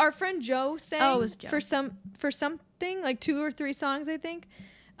sing? no, our friend Joe sang. Oh, it was Joe. For something, like 2 or 3 songs, I think.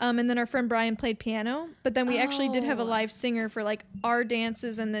 And then our friend Brian played piano. But then we actually did have a live singer for like our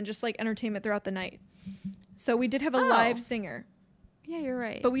dances and then just like entertainment throughout the night. So we did have a live singer. Yeah, you're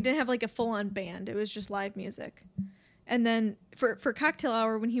right. But we didn't have like a full-on band. It was just live music. And then for cocktail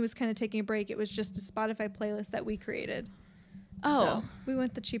hour, when he was kind of taking a break, it was just a Spotify playlist that we created. So we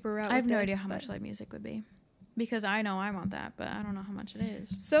went the cheaper route. I have no idea how much live music would be, because I know I want that, but I don't know how much it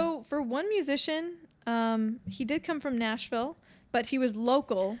is. So for one musician, he did come from Nashville, but he was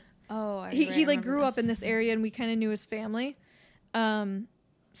local. Oh, He like grew up in this area, and we kind of knew his family.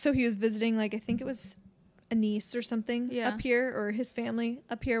 So he was visiting, like, I think it was a niece or something up here, or his family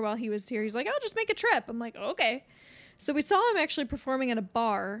up here while he was here. He's like, I'll just make a trip. I'm like, okay. So we saw him actually performing at a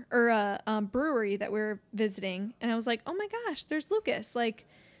bar or a brewery that we were visiting. And I was like, oh my gosh, there's Lucas. Like,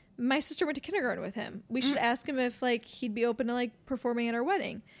 my sister went to kindergarten with him. We should ask him if like he'd be open to like performing at our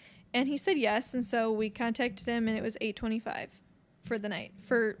wedding. And he said yes. And so we contacted him, and it was $825 for the night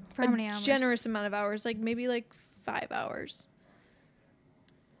for how many hours? Generous amount of hours, like maybe like 5 hours.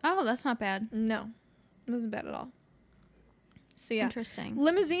 Oh, that's not bad. No, it wasn't bad at all. So yeah, Interesting.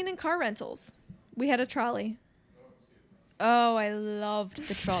 limousine and car rentals. We had a trolley Oh, I loved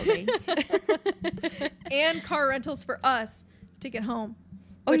the trolley. and car rentals for us to get home.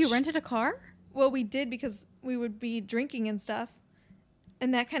 Oh, you Which- rented a car? Well, we did because we would be drinking and stuff,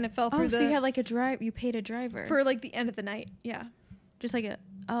 and that kind of fell through Oh, so you had like a drive. You paid a driver for like the end of the night. Yeah, just like a.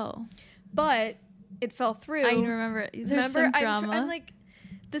 Oh, but it fell through. I remember. There's some drama. I'm like,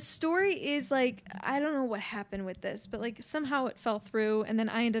 the story is like, I don't know what happened with this, but like somehow it fell through, and then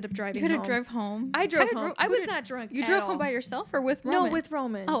I ended up driving. You could home. have drove home. I drove home. I was not drunk. You at drove all. home by yourself or with Roman? No, with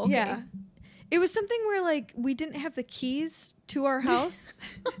Roman. Oh, okay. Yeah. It was something where like we didn't have the keys to our house,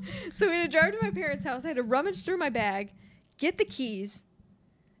 so we had to drive to my parents' house. I had to rummage through my bag, get the keys,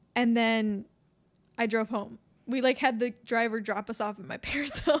 and then I drove home. We like had the driver drop us off at my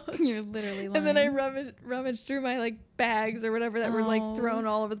parents' house. You're literally lying. And then I rummaged through my like bags or whatever that were like Oh. thrown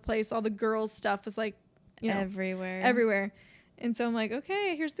all over the place. All the girls' stuff was like, you know, everywhere. And so I'm like,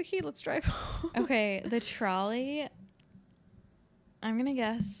 okay, here's the key. Let's drive home. Okay, the trolley. I'm gonna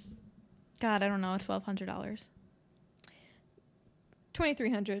guess. God, I don't know. $1,200,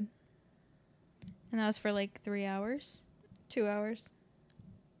 $2,300, and that was for like 3 hours. 2 hours.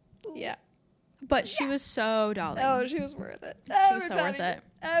 Yeah. But she was so dolly. Oh, she was worth it. She was so worth it.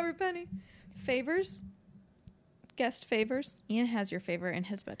 Every penny. Favors? Guest favors? Ian has your favorite in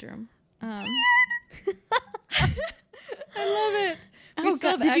his bedroom. I love it. Oh,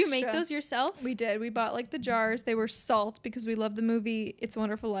 still God. have Did you make extra. those yourself? We did. We bought like the jars. They were salt because we love the movie It's a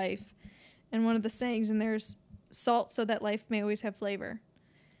Wonderful Life. And one of the sayings in there is salt so that life may always have flavor.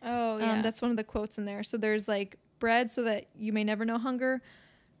 Oh, yeah. That's one of the quotes in there. So there's like bread so that you may never know hunger,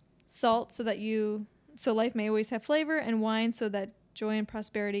 salt so life may always have flavor, and wine so that joy and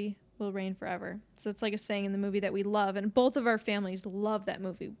prosperity will reign forever. So it's like a saying in the movie that we love, and both of our families love that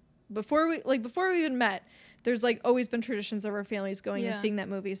movie. Before we even met, there's like always been traditions of our families going and seeing that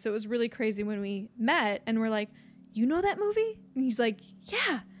movie. So it was really crazy when we met and we're like, you know that movie? And he's like,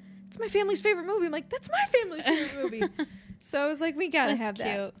 yeah, it's my family's favorite movie. I'm like, that's my family's favorite movie. So I was like, we gotta have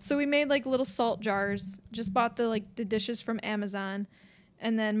that. Cute. So we made like little salt jars. Just bought the dishes from Amazon,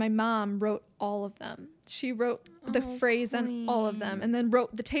 and then my mom wrote all of them. She wrote the phrase on all of them, and then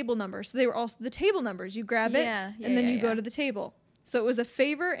wrote the table numbers. So they were also the table numbers. You grab it, and then you go to the table. So it was a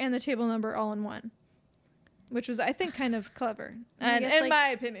favor and the table number all in one, which was, I think, kind of clever. And in my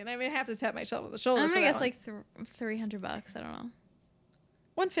opinion, I mean, I have to tap myself on the shoulder. I'm for gonna that guess one. like $300. I don't know.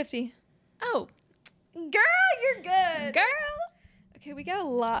 $150. Oh, Girl, you're good. girl. Okay, we got a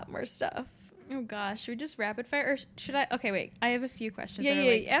lot more stuff. Oh gosh, should we just rapid fire, or should I? Okay, wait. I have a few questions. Yeah, that are,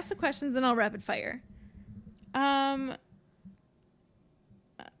 yeah. like- Ask the questions, then I'll rapid fire.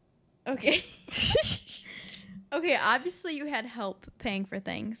 Okay. Okay, obviously you had help paying for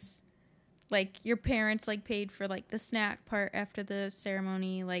things. Like your parents like paid for like the snack part after the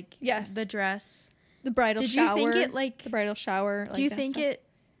ceremony, like Yes. the dress. The bridal shower. Did you think it like the bridal shower? do you that think stuff. it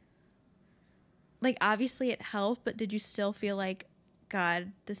like obviously it helped, but did you still feel like,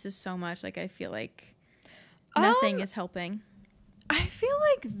 God, this is so much, like I feel like nothing is helping? I feel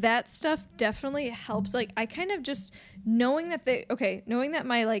like that stuff definitely helps. Like I kind of just knowing that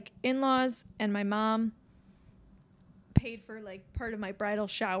my like in-laws and my mom paid for like part of my bridal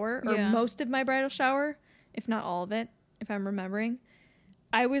shower or Yeah. most of my bridal shower, if not all of it, if I'm remembering.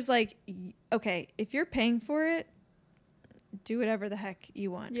 I was like, okay, if you're paying for it, do whatever the heck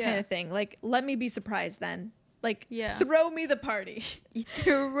you want, kind of thing. Like, let me be surprised then. Like, throw me the party.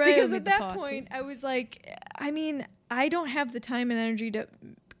 Because at that point, I was like, I mean, I don't have the time and energy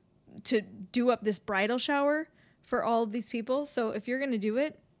to do up this bridal shower for all of these people. So if you're going to do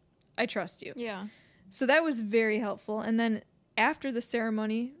it, I trust you. Yeah. So that was very helpful. And then after the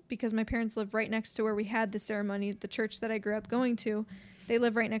ceremony, because my parents live right next to where we had the ceremony, the church that I grew up going to, they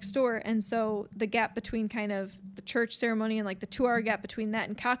live right next door. And so the gap between kind of the church ceremony and like the 2-hour gap between that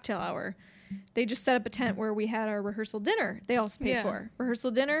and cocktail hour, they just set up a tent where we had our rehearsal dinner. They also paid for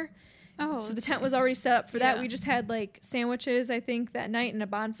rehearsal dinner. Oh, so the tent was already set up for that. We just had like sandwiches, I think, that night and a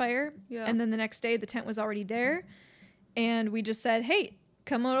bonfire. Yeah. And then the next day the tent was already there. And we just said, hey,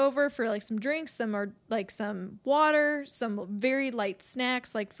 come on over for like some drinks, some water, some very light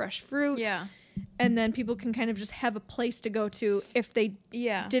snacks like fresh fruit. Yeah. And then people can kind of just have a place to go to if they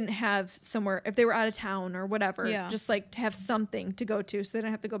didn't have somewhere, if they were out of town or whatever, just like to have something to go to so they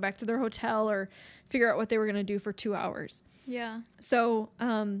don't have to go back to their hotel or figure out what they were going to do for 2 hours. Yeah. So,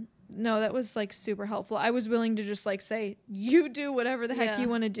 no, that was like super helpful. I was willing to just like say, you do whatever the heck you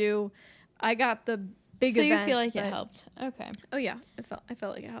want to do. I got the big event. So you feel like it helped. Okay. Oh yeah. I felt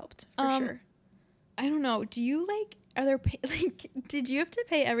like it helped for sure. I don't know. Do you like, are there did you have to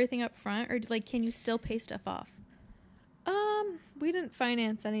pay everything up front or like can you still pay stuff off? We didn't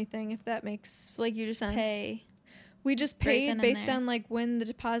finance anything, if that makes so like you just sense. pay. We just paid based on like when the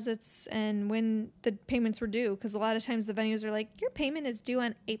deposits and when the payments were due, because a lot of times the venues are like, your payment is due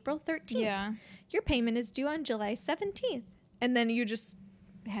on April 13th. Yeah. Your payment is due on July 17th. And then you just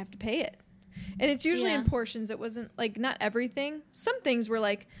have to pay it. And it's usually in portions. It wasn't like not everything. Some things were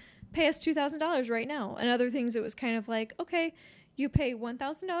like, pay us $2,000 right now. And other things it was kind of like, okay, you pay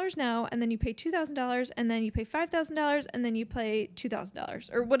 $1,000 now, and then you pay $2,000, and then you pay $5,000, and then you pay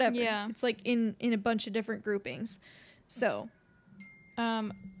 $2,000 or whatever. Yeah. It's like in a bunch of different groupings. So,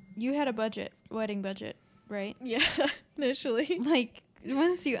 you had a wedding budget, right? Yeah, initially. Like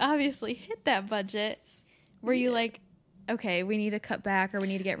once you obviously hit that budget, were you like, okay, we need to cut back or we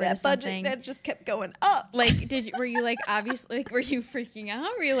need to get rid of something? That just kept going up. Like, were you like obviously like were you freaking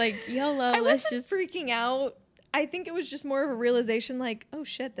out? Were you like, YOLO? I wasn't freaking out. I think it was just more of a realization like, oh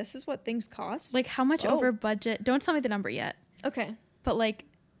shit, this is what things cost. Like how much over budget? Don't tell me the number yet. Okay. But like,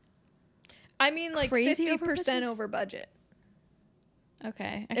 I mean like 50% over budget.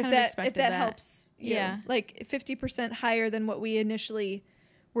 Okay. I kind of expected that. If that helps. Yeah. Like 50% higher than what we initially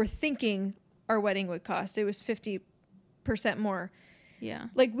were thinking our wedding would cost. It was 50% more. Yeah.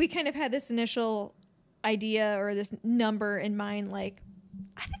 Like we kind of had this initial idea or this number in mind, like,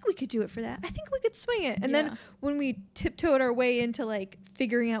 I think we could do it for that. I think we could swing it. And then when we tiptoed our way into like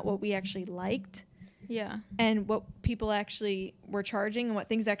figuring out what we actually liked, and what people actually were charging and what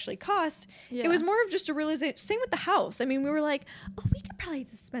things actually cost, it was more of just a realization. Same with the house. I mean, we were like, oh, we could probably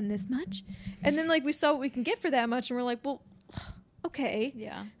just spend this much, and then like we saw what we can get for that much, and we're like, well, okay,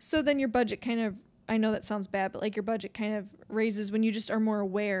 So then your budget kind of, I know that sounds bad, but like your budget kind of raises when you just are more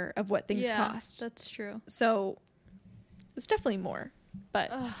aware of what things cost. That's true. So it was definitely more.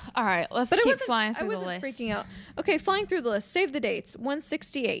 But all right, let's keep flying through the list. I wasn't freaking out. Okay, flying through the list. Save the dates.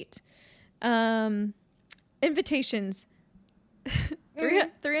 168. Invitations.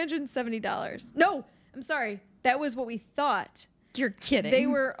 $370. No, I'm sorry. That was what we thought. You're kidding. They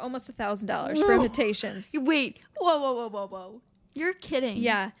were almost $1,000 for invitations. Wait. Whoa. You're kidding.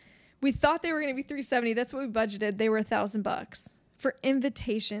 Yeah. We thought they were going to be $370. That's what we budgeted. They were $1,000 for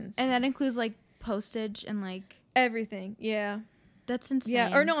invitations. And that includes like postage and like everything. Yeah. That's insane.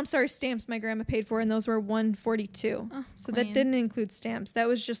 Yeah, or no, I'm sorry, stamps my grandma paid for, and those were $142. So that didn't include stamps. That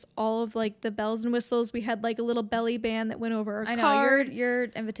was just all of like the bells and whistles. We had like a little belly band that went over our card. Your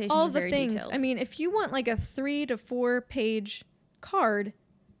invitation all was the very things. detailed. I mean, if you want like a 3 to 4 page card,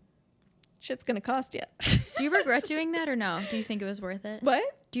 shit's gonna cost you. Do you regret doing that or no? Do you think it was worth it? What?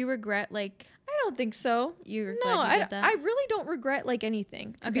 Do you regret like? I don't think so. You did that? I really don't regret like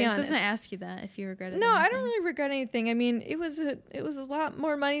anything. To be honest, I was gonna ask you that if you regretted. No, anything. I don't really regret anything. I mean, it was a lot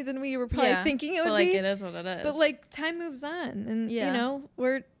more money than we were probably thinking it would be. But like it is what it is. But like time moves on, and you know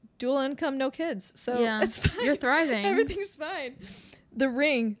we're dual income, no kids, so it's fine. You're thriving. Everything's fine. The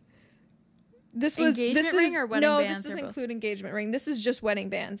ring. This ring or wedding bands? No, this doesn't include engagement ring. This is just wedding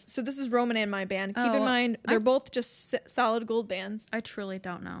bands. So this is Roman and my band. Keep in mind, they're both just solid gold bands. I truly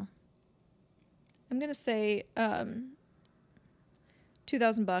don't know. I'm gonna say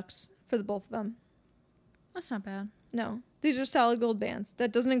 $2,000 for the both of them. That's not bad. No, these are solid gold bands.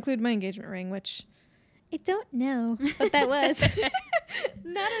 That doesn't include my engagement ring, which I don't know what that was.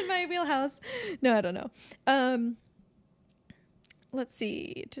 Not in my wheelhouse. No, I don't know. let's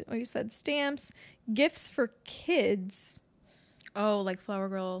see. You said stamps, gifts for kids. Oh, like Flower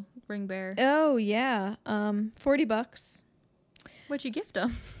Girl, Ring Bear. Oh yeah, $40. What'd you gift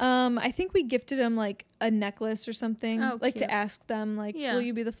them? I think we gifted them like a necklace or something, Oh, like cute. to ask them, like, Yeah. will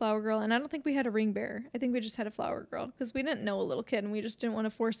you be the flower girl? And I don't think we had a ring bearer. I think we just had a flower girl because we didn't know a little kid and we just didn't want to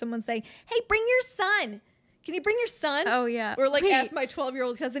force someone to say, hey, bring your son. Can you bring your son? Oh yeah. Or like Wait, ask my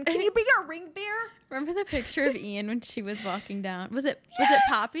 12-year-old cousin, can you bring our ring bear? remember the picture of Ian when she was walking down? Was it Yes!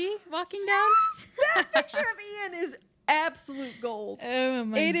 Poppy walking down? That picture of Ian is absolute gold. Oh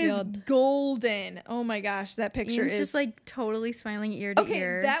my It is god. golden. Oh my gosh, that picture Ian's is just like totally smiling ear to okay.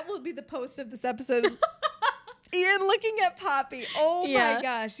 ear. That will be the post of this episode. Is Ian looking at Poppy. Oh Yeah. my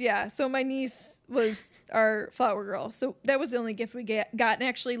gosh, yeah. So my niece was our flower girl. So that was the only gift we got. And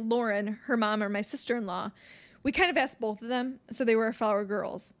actually, Lauren, her mom, or my sister-in-law, we kind of asked both of them. So they were our flower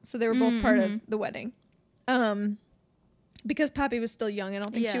girls. So they were both part of the wedding. Because Poppy was still young, I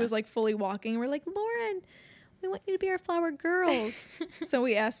don't think she Yeah. was like fully walking. We're like, Lauren, we want you to be our flower girls. So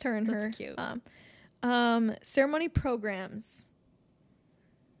we asked her and That's her cute. mom. Ceremony programs,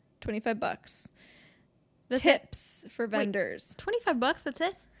 $25. That's it. Tips for vendors. $25. That's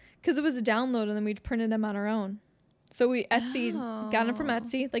it. Because it was a download and then we printed them on our own. So we Etsy, got them from Oh.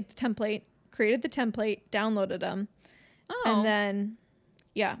 Etsy, like the template, created the template, downloaded them. Oh. And then,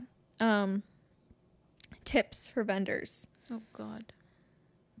 yeah. Tips for vendors. Oh god.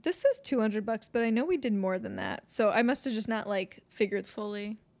 This is $200, but I know we did more than that. So I must have just not like figured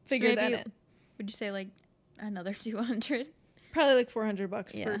Fully. that maybe- in. Would you say like another 200? Probably like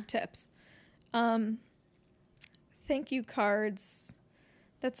 $400 Yeah. for tips. Thank you cards.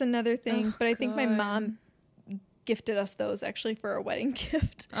 That's another thing. Oh, but I think my God. mom gifted us those actually for our wedding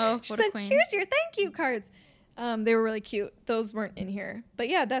gift. Oh, She what said, a queen. here's your thank you cards. They were really cute. Those weren't in here. But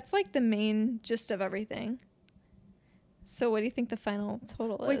yeah, that's like the main gist of everything. So what do you think the final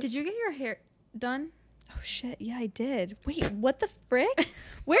total is? Wait, did you get your hair done? Oh shit, yeah, I did. Wait, what the frick?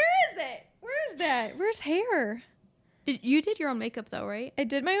 Where is it? Where is that? Where's hair? You did your own makeup though, right? I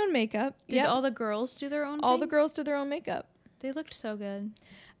did my own makeup. Did Yep. all the girls do their own all the thing? girls did their own makeup. They looked so good.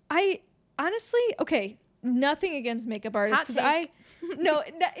 I honestly, okay, nothing against makeup artists Hot because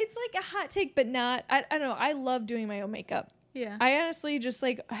it's like a hot take, but not. I don't know. I love doing my own makeup. Yeah. I honestly just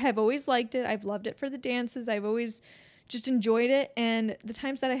like have always liked it. I've loved it for the dances. I've always just enjoyed it. And the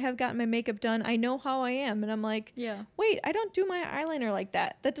times that I have gotten my makeup done, I know how I am, and I'm like, yeah. wait, I don't do my eyeliner like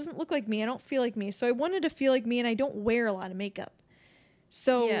that. That doesn't look like me. I don't feel like me. So I wanted to feel like me, and I don't wear a lot of makeup.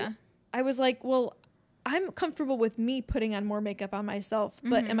 So Yeah. I was like, well, I'm comfortable with me putting on more makeup on myself,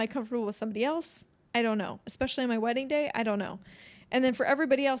 but am I comfortable with somebody else? I don't know. Especially on my wedding day, I don't know. And then for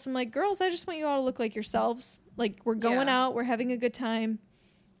everybody else, I'm like, girls, I just want you all to look like yourselves. Like, we're going Yeah. out, we're having a good time.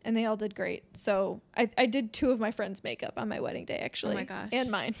 And they all did great. So I did 2 of my friends' makeup on my wedding day, actually. Oh my gosh.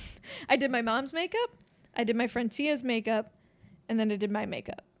 And mine. I did my mom's makeup, I did my friend Tia's makeup, and then I did my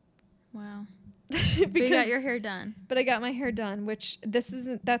makeup. Wow. because, But you got your hair done. but I got my hair done, which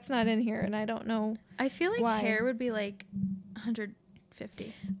that's not in here, and I don't know. I feel like Why? hair would be like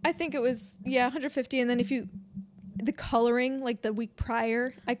 150. I think it was 150, and then the coloring, like the week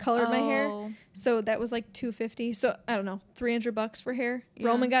prior, I colored my hair, Oh. so that was like $250. So I don't know, $300 for hair. Yeah.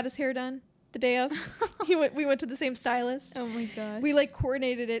 Roman got his hair done the day of. We went to the same stylist. Oh my gosh. We like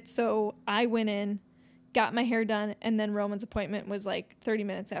coordinated it, so I went in, got my hair done, and then Roman's appointment was like 30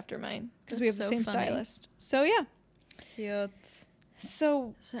 minutes after mine because we have That's the so same funny. stylist. So yeah. Cute.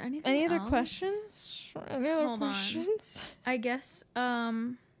 So Is there anything any other else? questions? Any other Hold on. questions? I guess I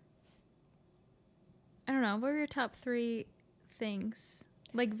don't know. What were your top 3 things?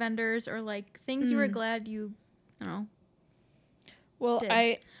 Like vendors or like things you were glad you I don't know. Well, Did.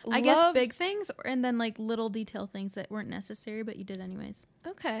 I guess loved- big things and then like little detail things that weren't necessary but you did anyways.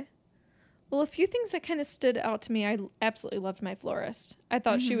 Okay. Well, a few things that kind of stood out to me. I absolutely loved my florist. I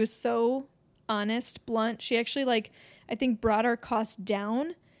thought she was so honest, blunt. She actually I think brought our costs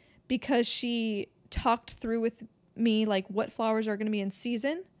down because she talked through with me like what flowers are going to be in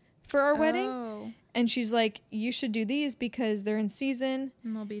season for our wedding. Oh. And she's like, you should do these because they're in season.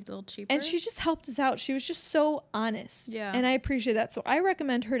 And they'll be a little cheaper. And she just helped us out. She was just so honest. Yeah. And I appreciate that. So I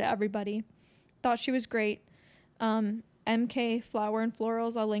recommend her to everybody. Thought she was great. MK Flower and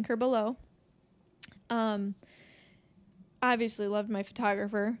Florals. I'll link her below. Obviously loved my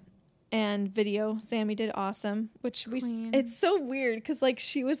photographer and video. Sammy did awesome, which Queen. it's so weird because like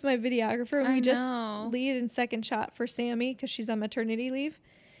she was my videographer and I we just know. lead and second shot for Sammy because she's on maternity leave.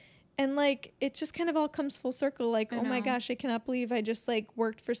 And like it just kind of all comes full circle. Like, I oh my know. gosh, I cannot believe I just like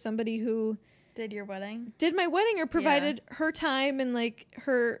worked for somebody who did your wedding. did my wedding or provided her time and like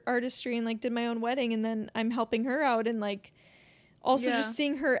her artistry and like did my own wedding, and then I'm helping her out and like Also, Yeah. just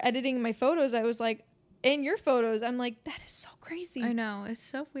seeing her editing my photos, I was like, and your photos, I'm like, that is so crazy. I know, it's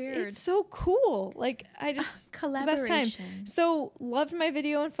so weird. It's so cool. Like, I just the best time. So loved my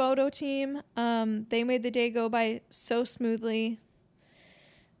video and photo team. They made the day go by so smoothly.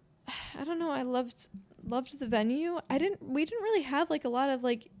 I don't know. I loved the venue. We didn't really have like a lot of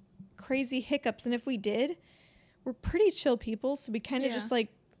like crazy hiccups, and if we did, we're pretty chill people, so we kind of just like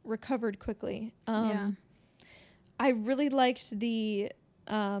recovered quickly. I really liked the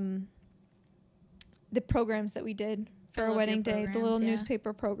programs that we did for our wedding day, the little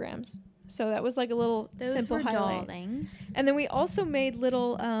newspaper programs. So that was like a little simple highlight. Darling. And then we also made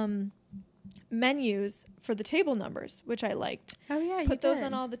little menus for the table numbers, which I liked. Oh yeah, Put those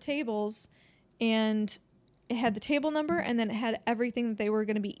on all the tables, and it had the table number, and then it had everything that they were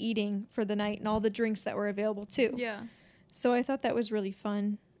going to be eating for the night and all the drinks that were available too. Yeah. So I thought that was really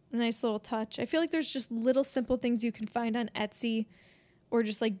fun. A nice little touch. I feel like there's just little simple things you can find on Etsy or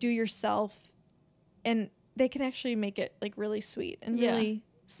just like do yourself, and they can actually make it like really sweet and really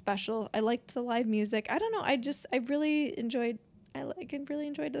special. I liked the live music. I don't know. I really enjoyed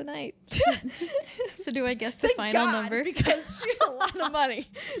the night. So do I guess the Thank final God, number? Because she has a lot of money.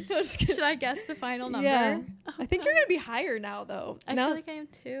 No, just kidding. Should I guess the final number? Yeah. Oh, I think you're going to be higher now, though. I feel like I am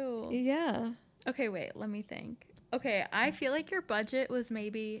too. Yeah. Okay, wait, let me think. Okay, I feel like your budget was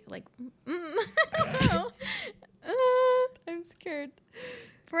maybe like I'm scared.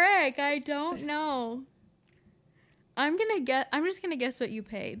 Frick, I don't know. I'm just gonna guess what you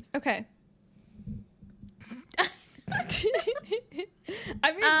paid. Okay.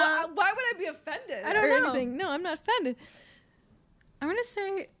 I mean, why would I be offended? I don't or know. Anything? No, I'm not offended. I'm gonna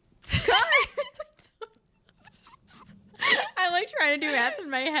say I like trying to do math in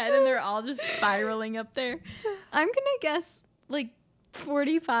my head and they're all just spiraling up there. I'm gonna guess like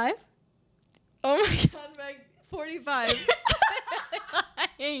 45. Oh my God, Meg. 45. Literally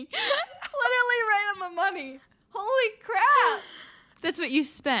right on the money. Holy crap. That's what you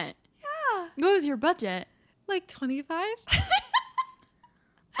spent. Yeah. What was your budget? Like 25?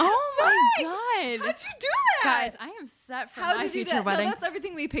 Oh my Meg, God. How'd you do that? Guys, I am set for my future wedding. No, that's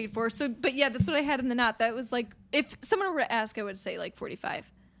everything we paid for. So, but yeah, that's what I had in the knot. That was like, if someone were to ask, I would say like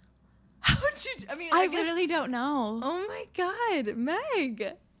 45. How would you? I mean, I guess, literally don't know. Oh my God,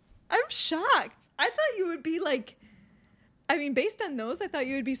 Meg, I'm shocked. I thought you would be like. I mean, based on those, I thought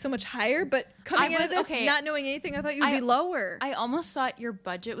you would be so much higher. But coming into this, not knowing anything, I thought you would be lower. I almost thought your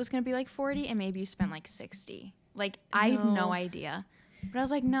budget was gonna be like 40, and maybe you spent like 60. Like I had no idea, but I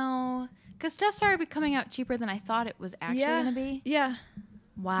was like, no. Because stuff started coming out cheaper than I thought it was actually going to be. Yeah.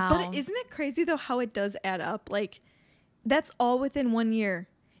 Wow. But isn't it crazy, though, how it does add up? Like, that's all within 1 year.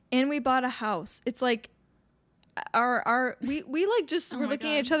 And we bought a house. It's like, we like just were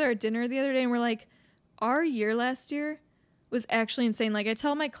looking at each other at dinner the other day, and we're like, our year last year was actually insane. Like, I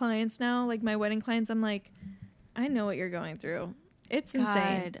tell my clients now, like my wedding clients, I'm like, I know what you're going through. It's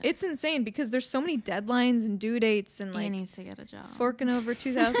insane. It's insane because there's so many deadlines and due dates and like. He needs to get a job. Forking over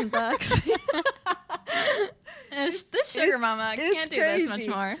 $2,000. This sugar mama can't do this much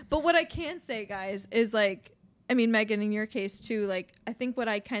more. But what I can say, guys, is like, I mean, Megan, in your case too, like, I think what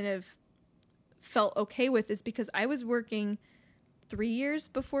I kind of felt okay with is because I was working 3 years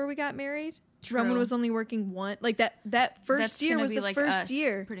before we got married. True. Roman was only working one. Like that first year was the like first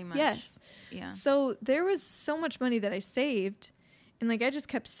year. Pretty much. Yes. Yeah. So there was so much money that I saved. And like I just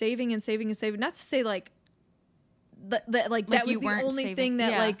kept saving and saving and saving. Not to say like that was the only thing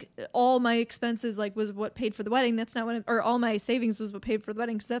that like all my expenses like was what paid for the wedding. That's not what or all my savings was what paid for the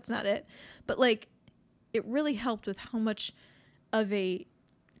wedding, because that's not it. But like it really helped with how much of a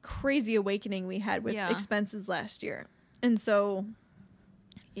crazy awakening we had with expenses last year. And so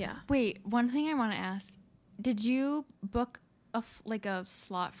yeah. Wait, one thing I want to ask. Did you book a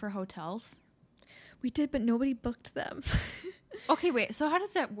slot for hotels? We did, but nobody booked them. Okay, wait. So how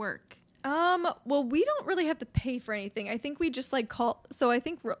does that work? Well, we don't really have to pay for anything. I think we just like call. So I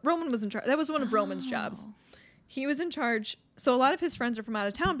think Roman was in charge. That was one of Roman's jobs. He was in charge. So a lot of his friends are from out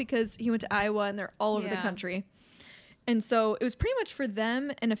of town because he went to Iowa and they're all over the country. And so it was pretty much for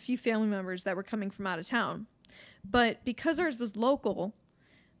them and a few family members that were coming from out of town. But because ours was local,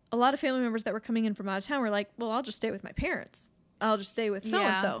 a lot of family members that were coming in from out of town were like, well, I'll just stay with my parents. I'll just stay with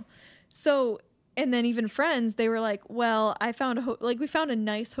so-and-so. So, and then even friends, they were like, well, I found we found a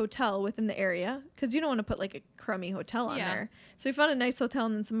nice hotel within the area, because you don't want to put like a crummy hotel on there. So we found a nice hotel,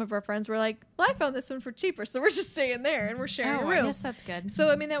 and then some of our friends were like, well, I found this one for cheaper, so we're just staying there and we're sharing a room. I guess that's good. So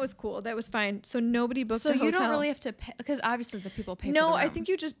I mean, that was cool. That was fine. So nobody booked a hotel. So you don't really have to pay, because obviously the people pay for the room. No, I think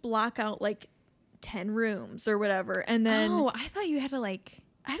you just block out like 10 rooms or whatever, and then I thought you had to like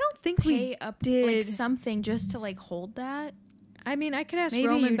I don't think pay we up did like something just to like hold that. I mean, I could ask Maybe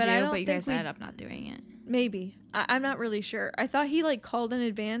Roman, you but do, I don't but you think guys ended up not doing it. maybe. I'm not really sure. I thought he like called in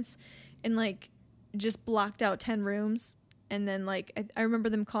advance and like just blocked out 10 rooms, and then like I remember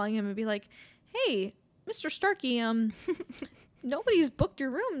them calling him and be like, "Hey, Mr. Starkey, nobody's booked your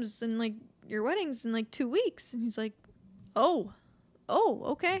rooms and like your wedding's in like 2 weeks," and he's like, "Oh,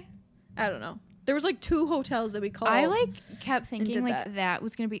 okay." I don't know. There was like 2 hotels that we called. I like kept thinking did like that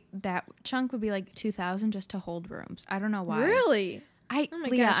was gonna be that chunk would be like 2,000 just to hold rooms. I don't know why. Really? Oh my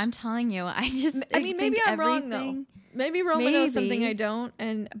Leah, gosh. I'm telling you. I mean, maybe think I'm wrong though. everything- Maybe Roman knows something Maybe. I don't,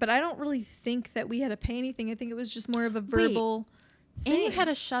 but I don't really think that we had to pay anything. I think it was just more of a verbal thing. And you had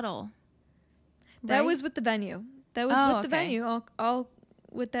a shuttle. That right? was with the venue. That was Oh, with the okay. venue. All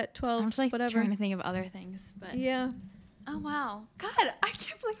with that 12 I'm just like whatever. trying to think of other things, but Yeah. oh wow, God, I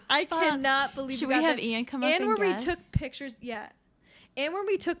can't believe I spot on. cannot believe Should we we got have that. Ian come up And and where guess? we took pictures, yeah. And when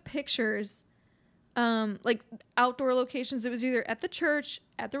we took pictures, like outdoor locations, it was either at the church,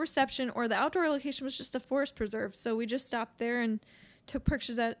 at the reception, or the outdoor location was just a forest preserve. So we just stopped there and took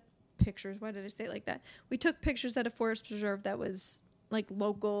pictures. Why did I say it like that? We took pictures at a forest preserve that was like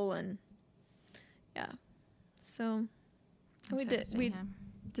local, and yeah. So we did.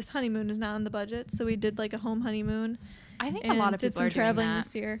 This honeymoon is not on the budget, so we did like a home honeymoon. I think And a lot of did people some are traveling doing that.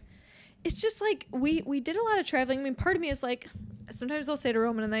 this year. It's just like we did a lot of traveling. I mean, part of me is like, sometimes I'll say to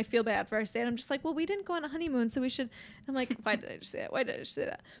Roman, and I feel bad for our stay, and I'm just like, well, we didn't go on a honeymoon, so we should. I'm like, why did I just say that? Why did I just say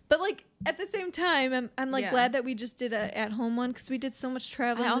that? But like at the same time, I'm like Yeah. glad that we just did a at home one because we did so much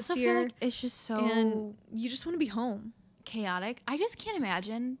traveling I also this feel year, like it's just so and you just want to be home. chaotic. I just can't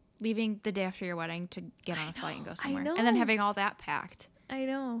imagine leaving the day after your wedding to get on a flight and go I somewhere, know. and then having all that packed. I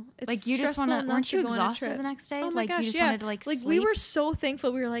know. It's Like you just stressful want to. enough Weren't you go on a exhausted trip. the next day? Oh my like gosh, you just yeah. wanted to like we sleep, were so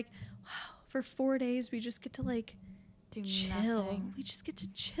thankful. We were like, wow, for 4 days we just get to like do chill. nothing. We just get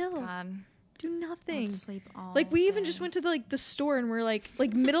to chill. God, Do I nothing. would sleep all. Like we even day. just went to the store and we're like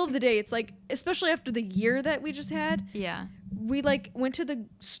middle of the day. It's like, especially after the year that we just had, Yeah. we like went to the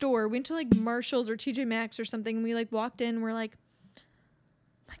store, went to like Marshall's or TJ Maxx or something, and we like walked in. We're like,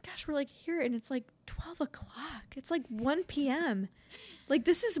 my gosh, we're like here, and it's like 12 o'clock. It's like 1 p.m. Like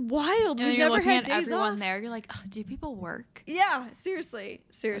this is wild. And We've you're never looking had at days everyone off. there. You're like, oh, do people work? Yeah, seriously.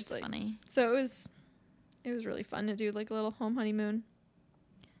 That's funny. So it was really fun to do like a little home honeymoon.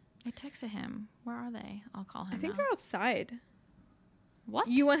 I texted him. Where are they? I'll call him. I think now. they're outside. What?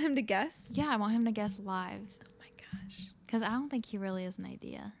 You want him to guess? Yeah, I want him to guess live Oh my gosh. because I don't think he really has an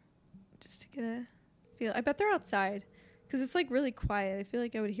idea. Just to get a feel. I bet they're outside because it's like really quiet. I feel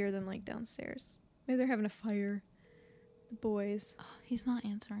like I would hear them like downstairs. Maybe they're having a fire. The boys. Oh, he's not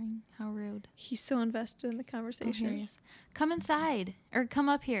answering. How rude. He's so invested in the Oh, here conversation. he is. Come inside or come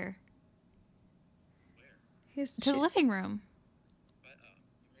up here He's to the living room. But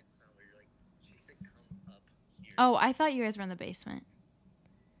you made it sound weird. Like she said, come up here. Oh, I thought you guys were in the basement.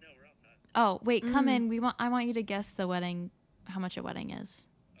 No, we're outside. Oh, wait, come Mm. in. I want you to guess the wedding, how much a wedding is.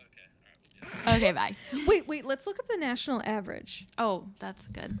 Okay, all right. Okay, bye. Wait. Let's look up the national average. Oh, that's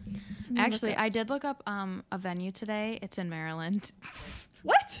good. Let me Actually, look up. I did look up a venue today. It's in Maryland.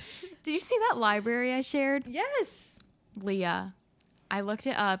 What? Did you see that library I shared? Yes. Leah, I looked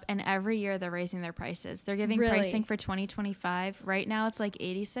it up, and every year they're raising their prices. They're giving Really? pricing for 2025. Right now, it's like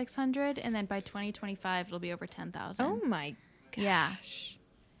 8,600, and then by 2025, it'll be over 10,000. Oh my Yeah. gosh.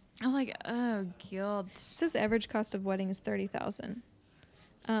 I was like, oh god. It says average cost of wedding is 30,000.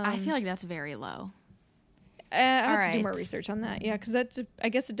 I feel like that's very low. I have to do more Alright. research on that. Yeah, because I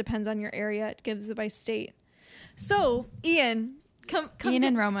guess it depends on your area. It gives it by state. So Ian, come Ian get-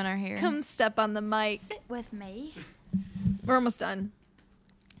 and Roman are here. come step on the mic. sit with me. We're almost done.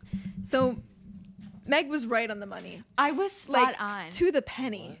 So Meg was right on the money, I was spot like on. to the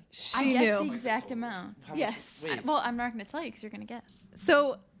penny. She I guessed knew. the exact amount. How much- Yes. Wait, Well, I'm not going to tell you because you're going to guess.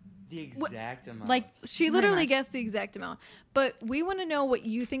 So the exact amount. Like, she pretty literally much. guessed the exact amount. But we want to know what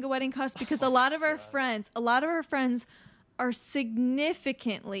you think a wedding costs because a lot of our friends are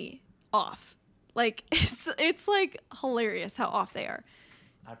significantly off. Like it's like hilarious how off they are.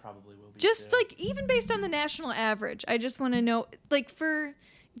 I probably will be. Just too. like even based on the national average, I just want to know like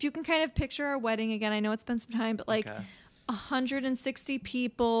if you can kind of picture our wedding again. I know it's been some time, but like Okay. 160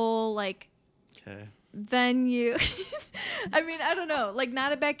 people, like Okay. venue. I mean, I don't know, like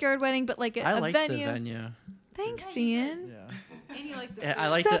not a backyard wedding, but like I a like venue. the venue. Thanks, Ian. Yeah. And you like the Yeah, I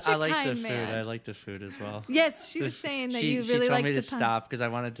like Such the a I like the kind food. man. I like the food as well. Yes, she was saying that she, you she really told like me the to pie. stop because I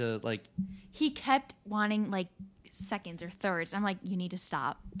wanted to like. He kept wanting like seconds or thirds. I'm like, you need to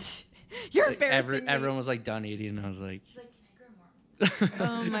stop. You're like, embarrassing me. everyone was like done eating, and I was like, He's like, can I grow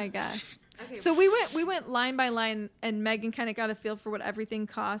more? Oh my gosh. So we went line by line, and Megan kind of got a feel for what everything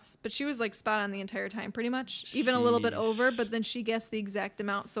costs, but she was like spot on the entire time, pretty much, even a little bit over. But then she guessed the exact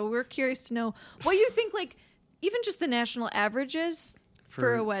amount. So we're curious to know what you think, like even just the national averages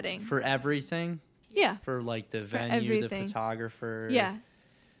for a wedding. For everything. Yeah. For like the venue, the everything. photographer. Yeah.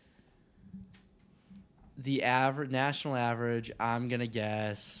 The national average, I'm gonna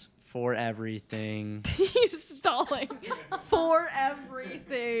guess for everything. He's stalling for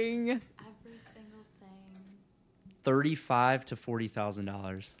everything. Every single thing. $35,000 to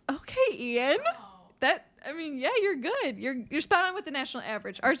 $40,000. Okay, Ian. Yeah, you're good. You're spot on with the national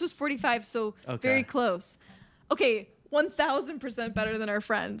average. Ours was 45, so very close. Okay, 1,000% better than our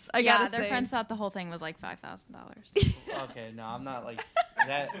friends. I gotta say. Their friends thought the whole thing was like $5,000. Okay, no, I'm not like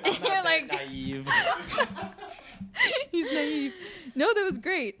that. I'm not You're that like- naive. He's naive. No, that was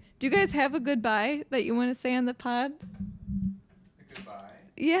great. Do you guys have a goodbye that you want to say on the pod? Goodbye.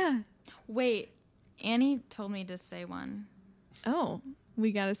 Yeah. Wait, Annie told me to say one. Oh,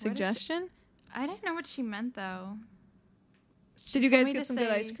 we got a What is she- suggestion? I didn't know what she meant though. Did you told guys me get to some good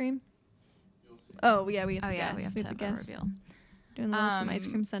say- ice cream? You'll see. Oh, yeah, we have Oh to yeah, guess. we have to have a guess. reveal. Doing a little some ice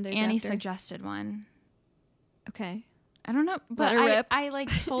cream sundaes Annie after. suggested one. Okay. I don't know, but Let her rip. I like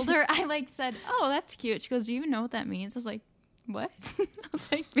told her, I like said, "Oh, that's cute." She goes, "Do you even know what that means?" I was like, "What?" I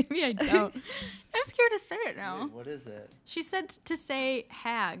was like, "Maybe I don't." I'm scared to say it now. Wait, what is it? She said to say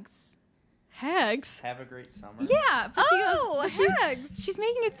hags. Hags. Have a great summer. Yeah, but she goes, she's, hags. she's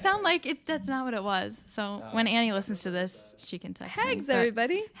making it sound like that's not what it was. So when Oh. Annie listens to this, she can text me. Hags, but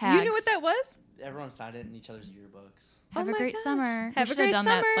everybody. You hags. knew what that was? Everyone signed it in each other's yearbooks. Have Oh a my great gosh. summer. Have We a should great done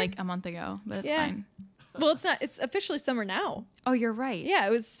summer. that like a month ago, but it's Yeah. fine. Well, it's not. It's officially summer now. Oh, you're right. Yeah, it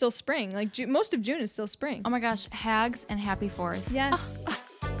was still spring. Like most of June is still spring. Oh my gosh, hags and happy 4th. Yes.